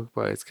judge a book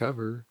by its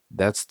cover.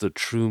 That's the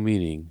true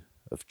meaning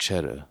of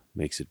cheddar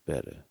makes it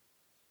better.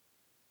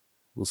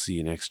 We'll see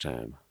you next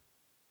time.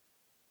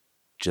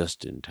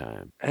 Just in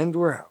time. And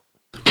we're out.